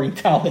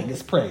storytelling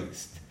is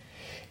praised.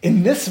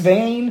 In this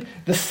vein,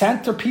 the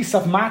centerpiece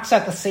of matzah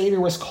at the Seder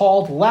was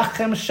called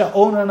lechem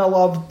she'onan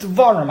alav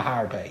dvarim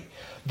harbe,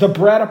 the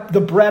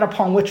bread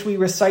upon which we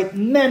recite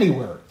many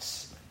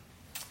words.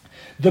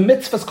 The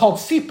mitzvah is called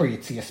Sipur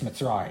Yetzias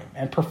Mitzrayim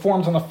and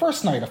performed on the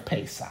first night of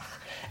Pesach,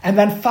 and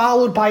then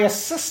followed by a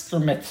sister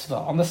mitzvah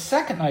on the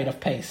second night of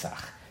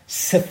Pesach,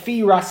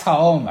 Sefiras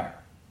HaOmer.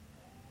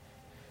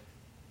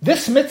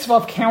 This mitzvah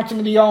of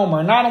counting the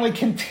Omer not only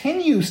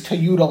continues to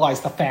utilize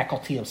the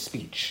faculty of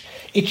speech,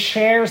 it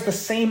shares the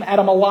same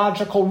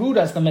etymological root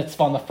as the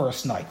mitzvah on the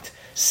first night.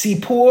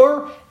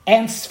 Sipur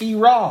and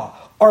Sfirah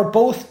are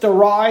both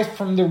derived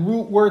from the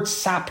root word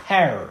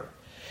saper.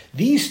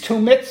 These two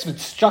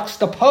mitzvahs,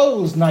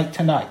 juxtaposed night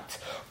to night,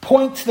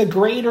 point to the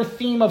greater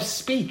theme of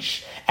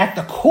speech at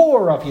the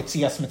core of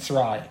Yetzias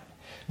Mitzrayim.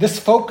 This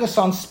focus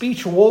on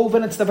speech,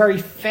 woven into the very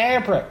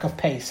fabric of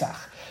Pesach,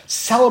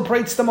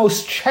 celebrates the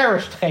most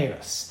cherished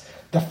cherus,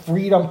 the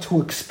freedom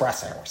to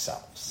express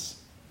ourselves.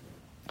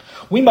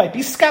 We might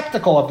be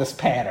skeptical of this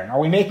pattern. Are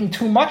we making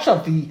too much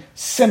of the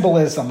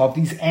symbolism of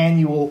these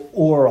annual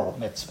oral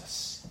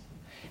mitzvahs?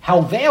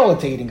 How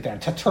validating then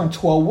to turn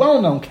to a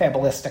well-known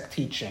Kabbalistic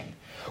teaching,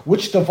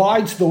 which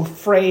divides the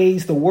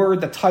phrase, the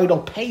word, the title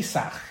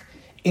Pesach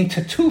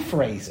into two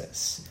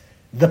phrases.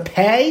 The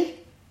Pei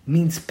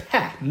means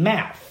peh,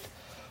 mouth,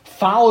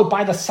 followed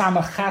by the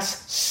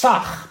Samachas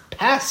Sach,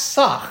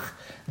 Pesach,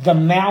 the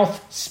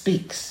mouth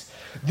speaks.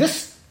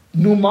 This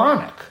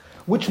mnemonic,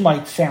 which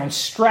might sound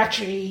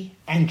stretchy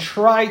and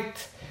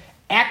trite,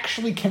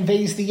 actually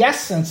conveys the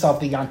essence of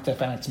the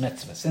Yontif and its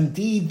mitzvahs.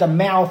 Indeed, the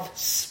mouth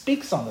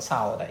speaks on this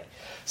holiday,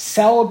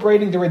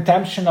 celebrating the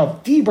redemption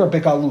of Dibur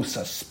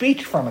Begalusa,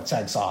 speech from its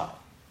exile.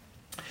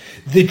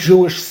 The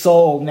Jewish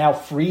soul, now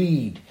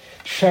freed,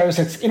 shares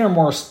its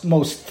innermost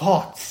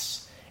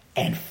thoughts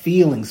and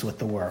feelings with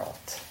the world.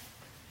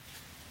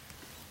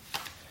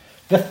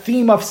 The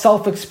theme of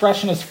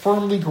self-expression is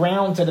firmly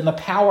grounded in the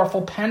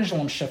powerful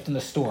pendulum shift in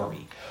the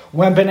story,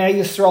 when Bnei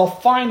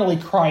Yisrael finally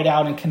cried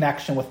out in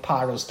connection with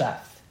Paro's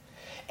death.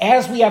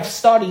 As we have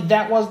studied,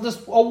 that was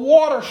a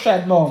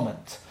watershed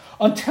moment.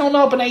 Until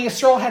now, Bnei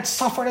Yisrael had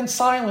suffered in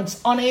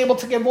silence, unable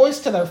to give voice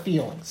to their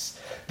feelings.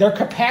 Their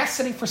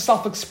capacity for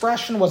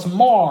self-expression was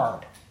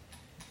marred.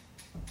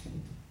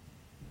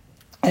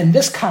 And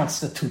this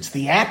constitutes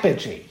the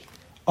apogee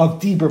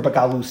of Dibur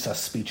Begalusa,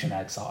 speech in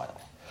exile.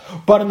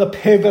 But in the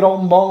pivotal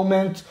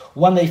moment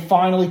when they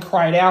finally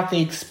cried out,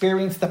 they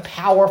experienced the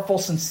powerful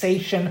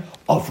sensation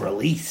of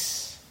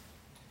release.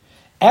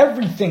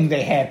 Everything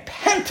they had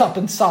pent up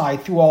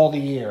inside through all the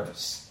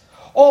years,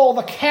 all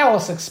the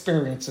callous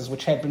experiences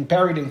which had been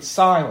buried in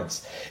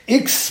silence,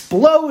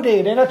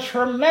 exploded in a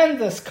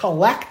tremendous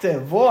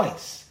collective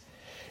voice.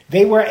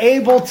 They were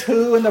able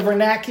to, in the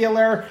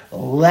vernacular,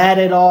 let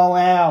it all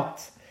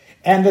out.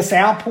 And this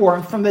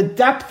outpouring from the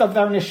depth of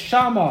their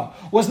neshama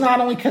was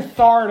not only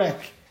cathartic,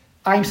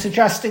 I'm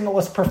suggesting it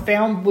was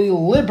profoundly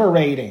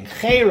liberating.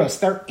 Cherus,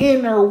 their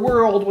inner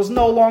world, was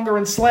no longer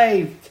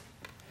enslaved.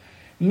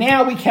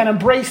 Now we can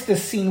embrace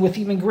this scene with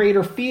even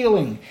greater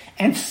feeling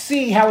and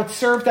see how it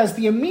served as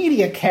the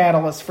immediate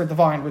catalyst for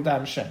divine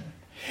redemption.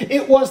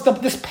 It was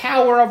this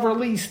power of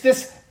release,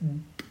 this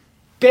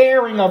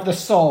bearing of the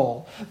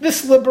soul,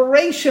 this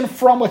liberation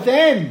from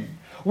within,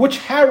 which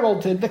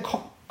heralded the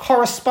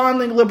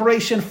corresponding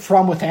liberation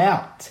from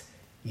without.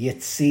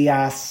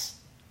 Yetzias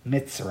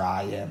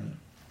Mitzrayim.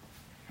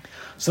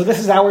 So this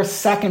is our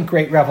second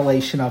great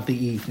revelation of the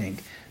evening,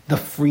 the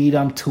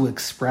freedom to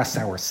express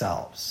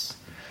ourselves.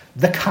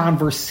 The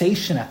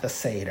conversation at the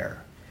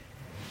Seder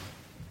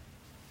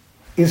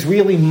is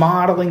really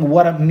modeling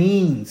what it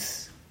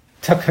means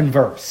to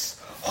converse.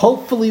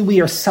 Hopefully we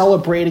are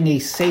celebrating a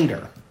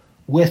Seder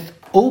with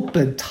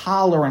open,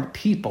 tolerant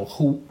people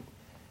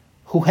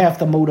who have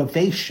the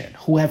motivation,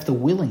 who have the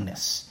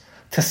willingness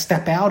to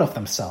step out of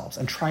themselves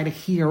and try to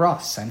hear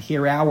us and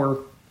hear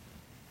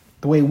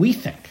the way we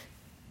think.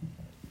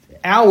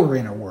 Our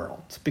inner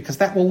world, because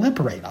that will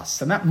liberate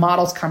us, and that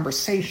models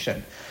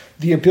conversation,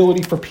 the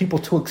ability for people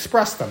to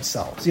express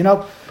themselves.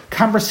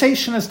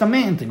 Conversation is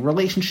demanding,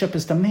 relationship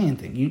is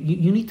demanding.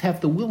 You need to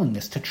have the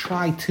willingness to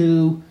try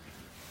to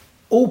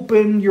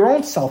open your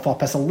own self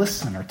up as a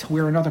listener to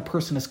where another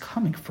person is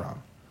coming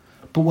from.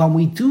 But when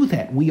we do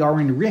that, we are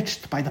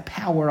enriched by the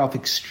power of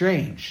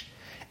exchange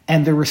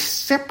and the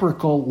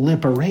reciprocal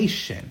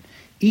liberation.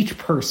 Each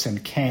person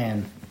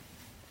can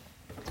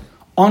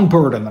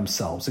unburden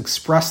themselves,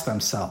 express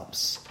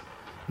themselves,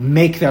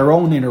 make their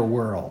own inner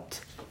world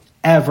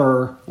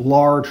ever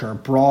larger,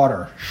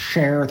 broader,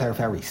 share their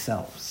very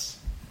selves.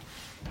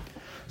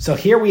 So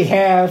here we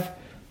have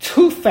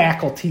two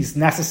faculties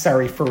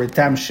necessary for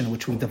redemption,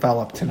 which we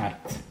developed tonight.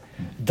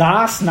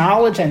 Das,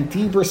 knowledge, and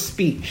Dibur,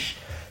 speech,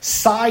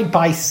 side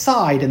by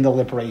side in the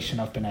liberation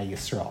of Bnei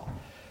Yisrael.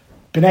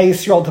 Bnei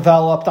Yisrael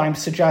developed, I'm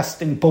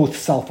suggesting, both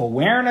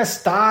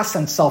self-awareness, das,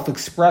 and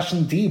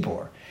self-expression,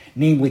 Dibur,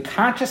 namely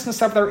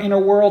consciousness of their inner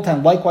world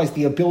and likewise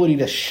the ability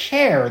to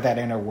share that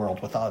inner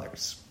world with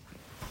others.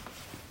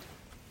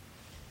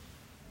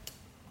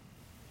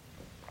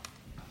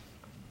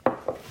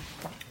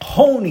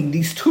 Honing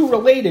these two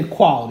related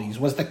qualities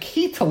was the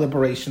key to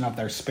liberation of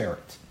their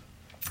spirit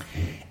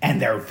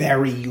and their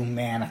very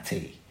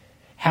humanity.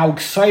 How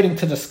exciting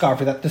to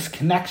discover that this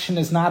connection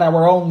is not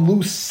our own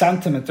loose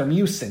sentiment or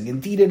musing.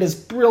 Indeed, it is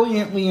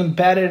brilliantly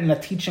embedded in the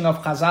teaching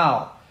of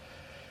Chazal.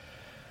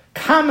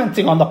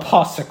 Commenting on the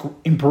pasuk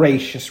in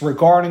Bereshis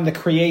regarding the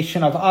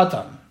creation of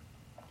Adam,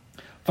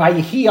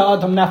 Vayehi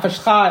Adam nefesh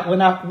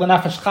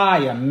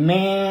chaya,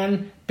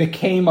 man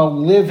became a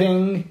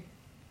living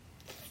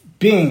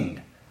being.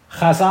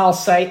 Chazal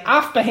say,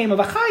 Af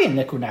behema v'chaya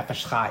niku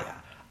nefesh chaya.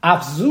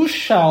 Af zu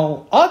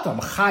shel Adam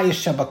chaya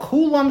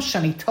shebakulam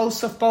shani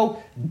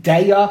tosafo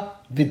deya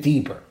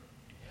v'dibur.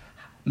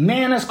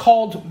 Man is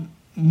called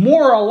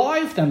more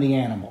alive than the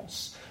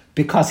animals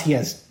because he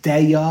has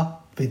deya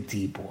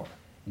v'dibur,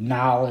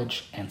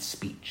 knowledge and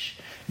speech.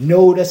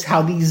 Notice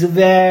how these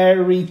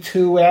very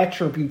two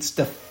attributes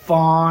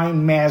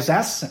define man's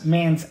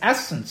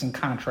essence in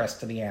contrast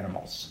to the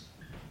animals.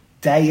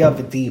 Deya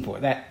v'dibur,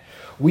 that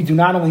we do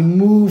not only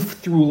move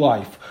through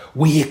life,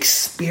 we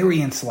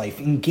experience life,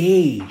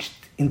 engaged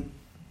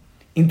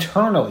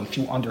internally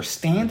through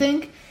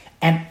understanding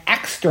and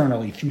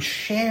externally through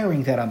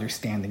sharing that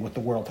understanding with the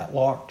world at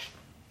large.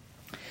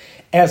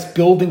 As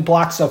building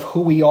blocks of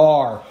who we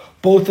are,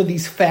 both of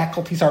these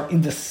faculties are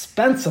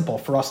indispensable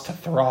for us to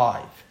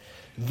thrive.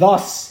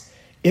 Thus,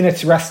 in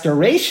its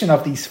restoration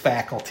of these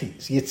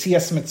faculties,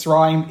 Yetzias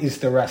Mitzrayim is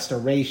the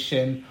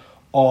restoration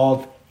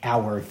of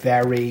our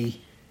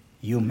very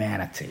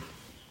humanity.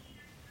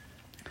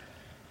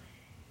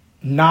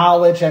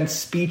 Knowledge and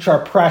speech are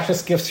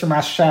precious gifts from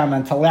Hashem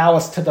and to allow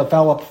us to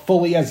develop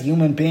fully as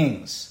human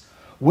beings.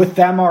 With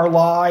them, our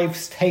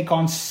lives take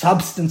on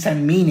substance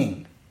and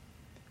meaning.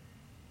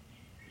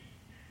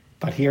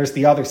 But here's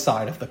the other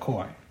side of the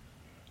coin.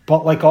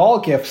 But like all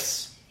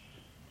gifts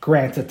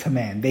granted to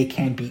man, they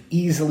can be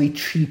easily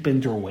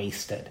cheapened or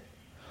wasted.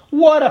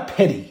 What a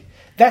pity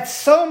that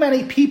so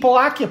many people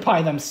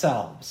occupy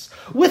themselves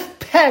with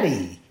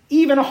petty,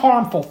 even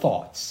harmful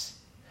thoughts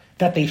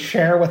that they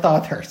share with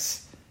others.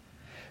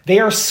 They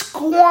are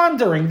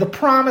squandering the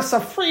promise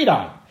of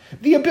freedom,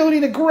 the ability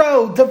to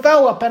grow,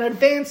 develop, and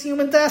advance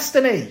human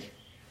destiny.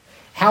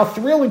 How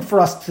thrilling for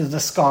us to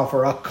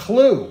discover a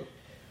clue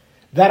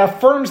that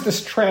affirms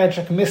this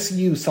tragic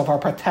misuse of our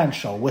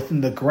potential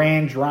within the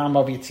grand drama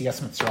of Yetzias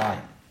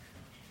Mitzrayim.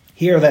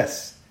 Hear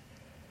this.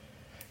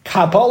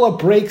 Kabbalah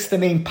breaks the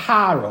name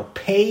Paro,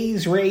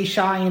 Pei's Reish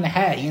Ayin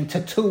Hey,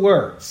 into two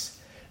words.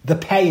 The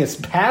Pei is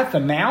peh, the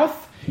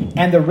mouth,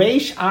 and the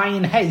Reish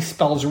Ayin Hey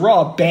spells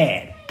ra,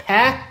 bad.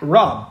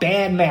 Peh-ra,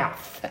 bad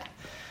mouth.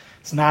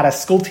 It's not a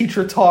school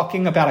teacher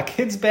talking about a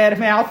kid's bad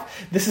mouth.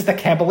 This is the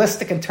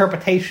Kabbalistic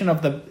interpretation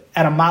of the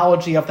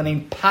etymology of the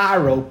name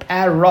Paro,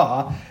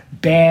 Peh-ra,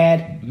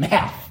 bad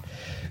mouth.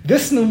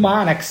 This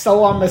mnemonic,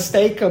 so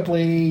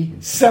unmistakably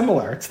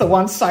similar, it's the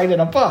one cited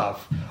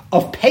above,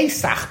 of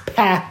Pesach,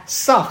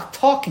 Pesach,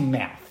 talking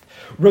mouth,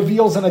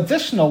 reveals an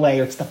additional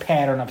layer to the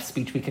pattern of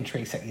speech we can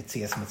trace at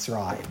Yetzias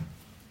Mitzrayim.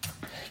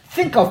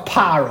 Think of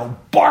Paro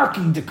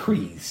barking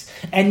decrees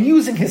and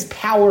using his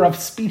power of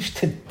speech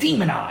to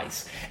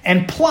demonize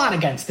and plot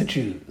against the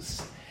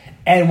Jews.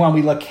 And when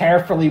we look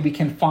carefully, we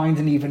can find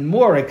an even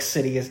more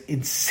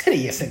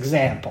insidious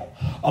example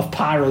of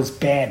Paro's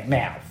bad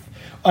mouth.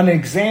 An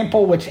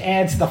example which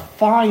adds the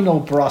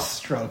final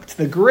brushstroke to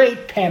the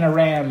great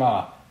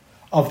panorama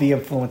of the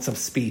influence of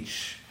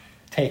speech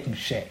taking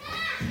shape.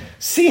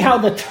 See how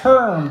the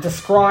term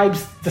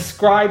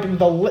describing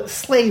the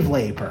slave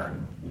labor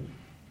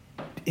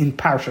in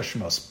Parsha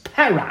Shmos,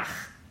 perach,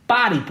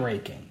 body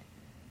breaking,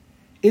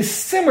 is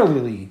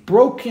similarly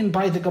broken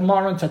by the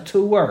Gemara into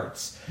two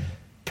words.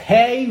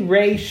 Pei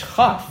Reish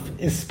Chaf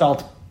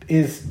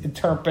is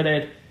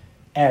interpreted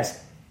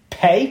as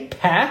pei,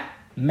 peh,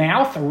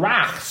 mouth,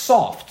 rach,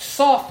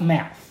 soft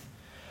mouth.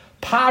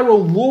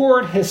 Paro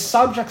lured his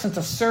subjects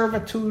into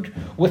servitude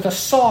with a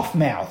soft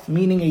mouth,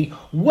 meaning a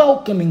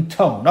welcoming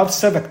tone of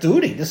civic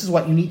duty. This is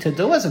what you need to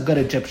do as a good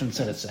Egyptian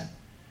citizen.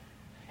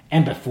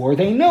 And before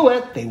they knew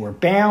it, they were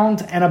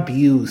bound and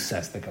abused,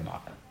 says the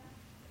Gemara.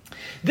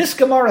 This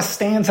Gemara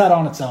stands out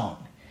on its own.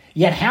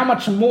 Yet how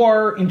much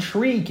more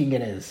intriguing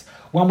it is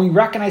when we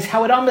recognize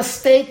how it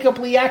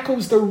unmistakably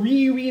echoes the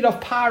reread of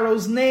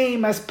Paro's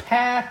name as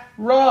Para,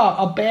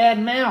 a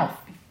bad mouth.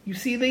 You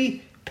see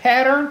the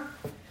pattern?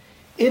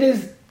 It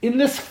is in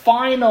this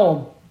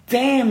final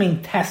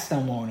damning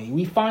testimony,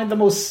 we find the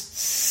most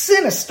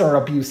sinister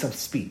abuse of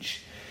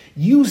speech,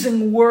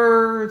 using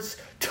words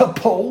to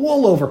pull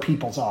wool over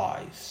people's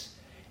eyes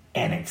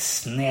and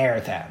ensnare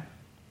them.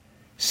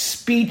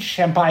 Speech,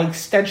 and by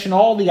extension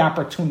all the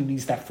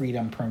opportunities that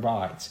freedom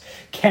provides,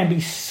 can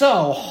be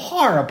so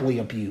horribly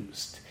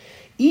abused,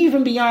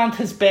 even beyond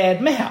his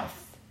bad mouth.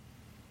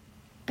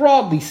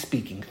 Broadly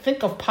speaking,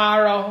 think of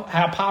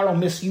how Paro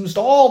misused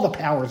all the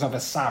powers of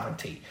his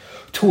sovereignty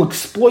to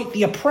exploit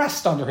the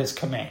oppressed under his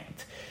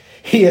command.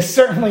 He is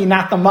certainly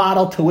not the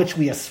model to which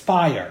we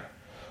aspire,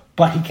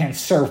 but he can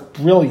serve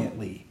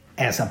brilliantly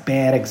as a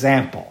bad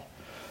example.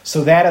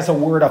 So that is a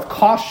word of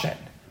caution,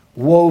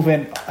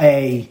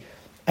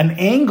 an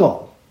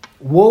angle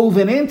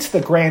woven into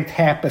the grand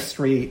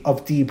tapestry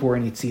of Dibur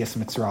and Yetzias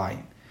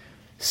Mitzrayim.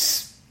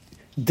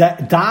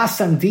 Das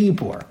and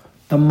Dibur,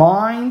 the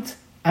mind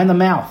and the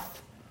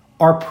mouth,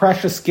 are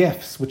precious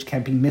gifts which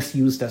can be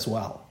misused as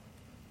well.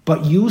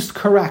 But used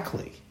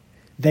correctly,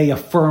 they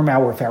affirm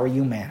our very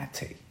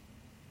humanity.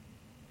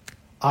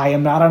 I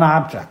am not an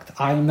object.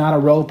 I am not a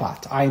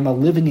robot. I am a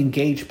living,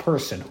 engaged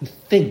person who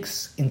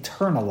thinks,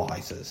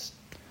 internalizes,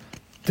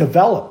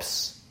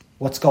 develops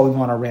what's going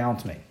on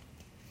around me.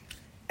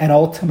 And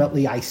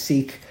ultimately, I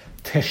seek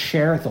to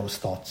share those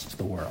thoughts to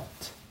the world,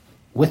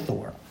 with the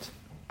world.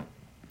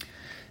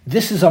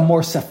 This is a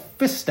more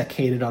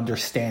sophisticated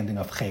understanding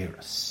of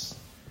cherus,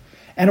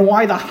 and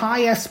why the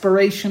high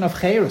aspiration of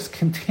cherus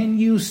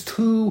continues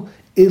to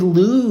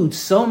elude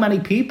so many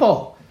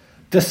people,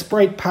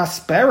 despite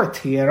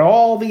prosperity and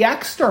all the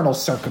external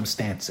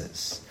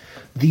circumstances.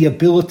 The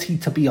ability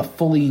to be a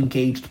fully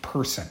engaged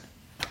person,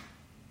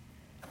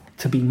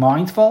 to be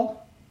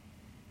mindful,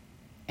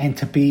 and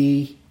to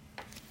be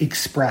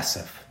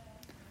expressive,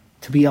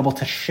 to be able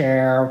to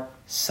share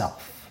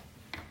self,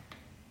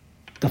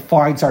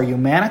 defines our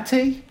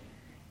humanity,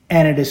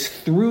 and it is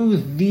through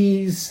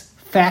these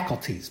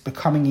faculties,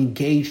 becoming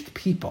engaged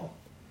people,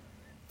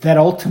 that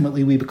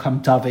ultimately we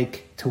become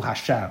davik to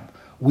Hashem.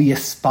 We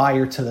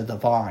aspire to the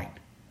divine.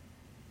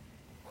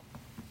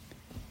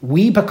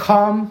 We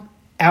become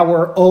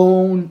our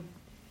own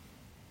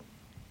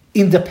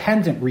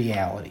independent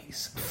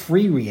realities,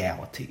 free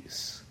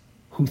realities,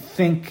 who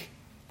think,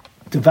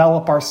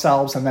 develop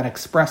ourselves, and then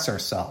express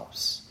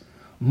ourselves,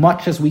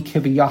 much as we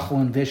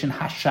kiviyachol envision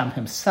Hashem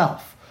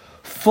himself,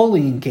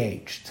 fully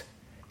engaged,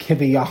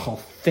 kiviyachol,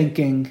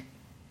 thinking,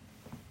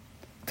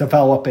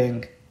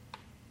 developing,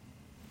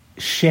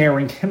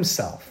 sharing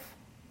himself,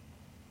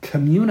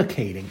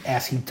 communicating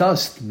as he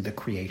does through the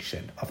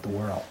creation of the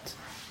world.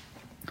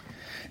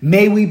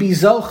 May we be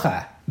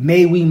zocha,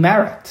 may we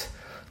merit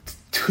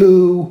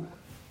to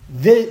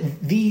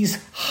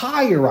these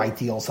higher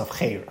ideals of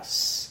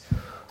cherus,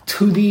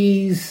 to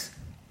these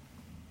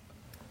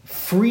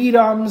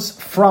freedoms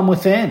from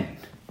within,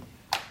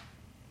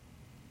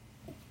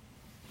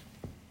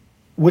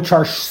 which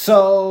are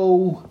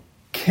so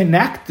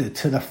connected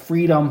to the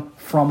freedom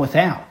from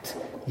without.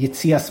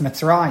 Yetzias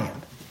Mitzrayim.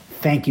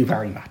 Thank you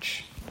very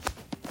much.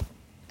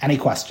 Any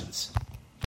questions?